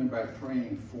do it than by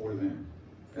praying for them.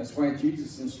 That's why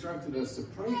Jesus instructed us to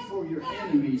pray for your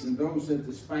enemies and those that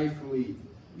despitefully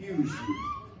use you.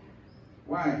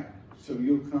 Why? So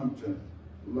you'll come to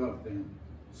love them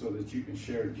so that you can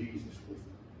share Jesus with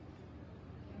them.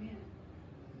 Amen.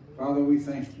 Father, we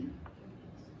thank you.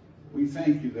 We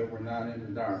thank you that we're not in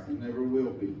the dark and never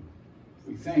will be.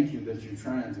 We thank you that you're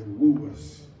trying to woo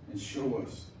us and show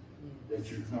us that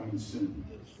you're coming soon.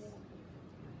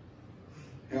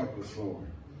 Help us, Lord.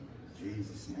 In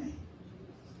Jesus' name.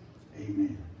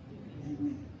 Amen.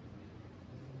 Amen.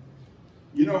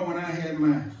 You know, when I had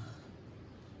my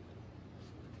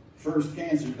first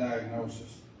cancer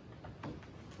diagnosis,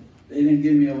 they didn't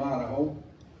give me a lot of hope.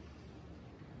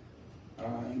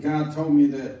 And God told me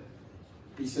that,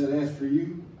 he said, as for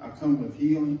you, I'll come with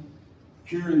healing,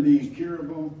 curing the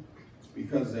incurable,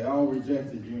 because they all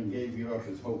rejected you and gave you up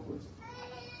as hopeless.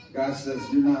 God says,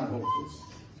 you're not hopeless.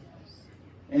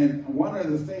 And one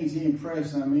of the things he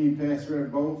impressed on me and Pastor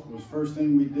Ed both was, first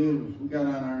thing we did was we got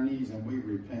on our knees and we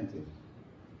repented.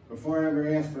 Before I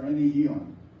ever asked for any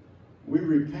healing, we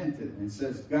repented and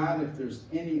says, God, if there's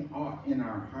any aught in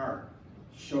our heart,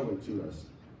 show it to us.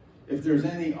 If there's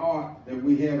any aught that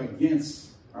we have against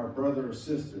our brother or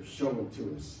sister, show it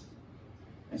to us.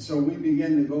 And so we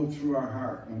began to go through our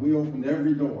heart, and we opened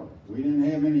every door. We didn't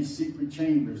have any secret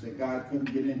chambers that God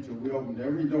couldn't get into. We opened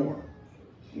every door.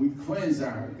 We cleansed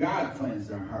our heart. God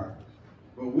cleansed our heart.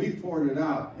 But we poured it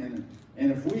out. And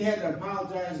if we had to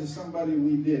apologize to somebody,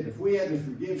 we did. If we had to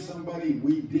forgive somebody,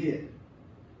 we did.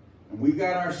 And we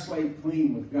got our slate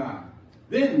clean with God.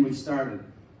 Then we started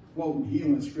quoting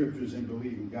healing scriptures and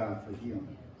believing God for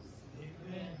healing.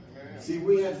 Amen. See,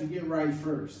 we have to get right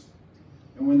first.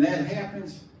 And when that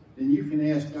happens, then you can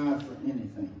ask God for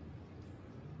anything.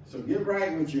 So get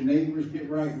right with your neighbors. Get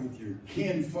right with your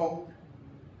kinfolk.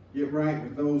 Get right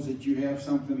with those that you have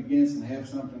something against and have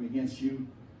something against you.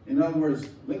 In other words,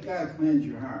 let God cleanse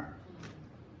your heart.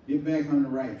 Get back on the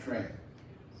right track.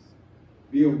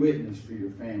 Be a witness for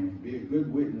your family. Be a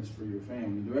good witness for your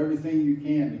family. Do everything you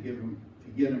can to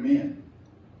get them in.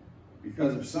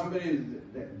 Because if somebody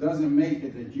that doesn't make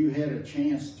it that you had a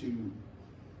chance to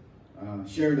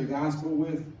share the gospel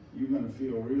with, you're going to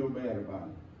feel real bad about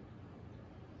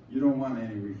it. You don't want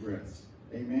any regrets.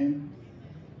 Amen?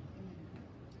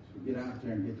 So get out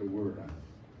there and get the word out.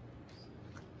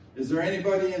 Is there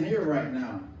anybody in here right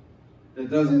now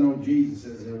that doesn't know Jesus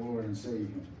as their Lord and Savior?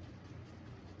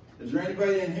 Is there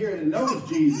anybody in here that knows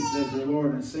Jesus as their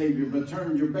Lord and Savior but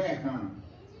turned your back on him?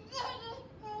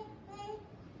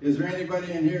 Is there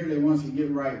anybody in here that wants to get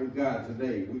right with God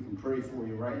today? We can pray for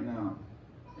you right now.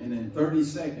 And in 30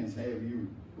 seconds have you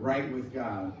right with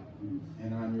God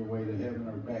and on your way to heaven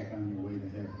or back on your way to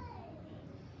heaven.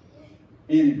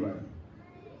 Anybody.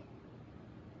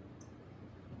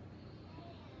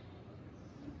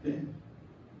 Okay.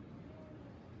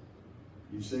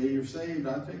 You say you're saved,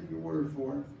 I'll take your word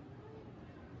for it.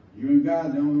 You and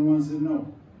God, the only ones that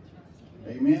know.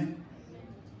 Amen.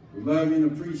 We love you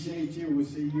and appreciate you. We'll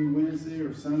see you Wednesday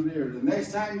or Sunday or the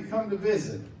next time you come to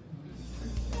visit.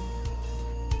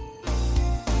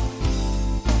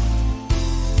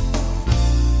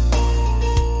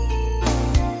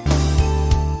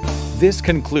 This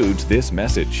concludes this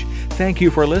message. Thank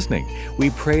you for listening. We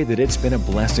pray that it's been a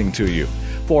blessing to you.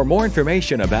 For more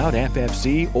information about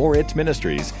FFC or its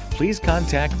ministries, please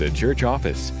contact the church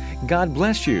office. God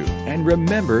bless you, and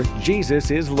remember, Jesus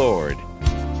is Lord.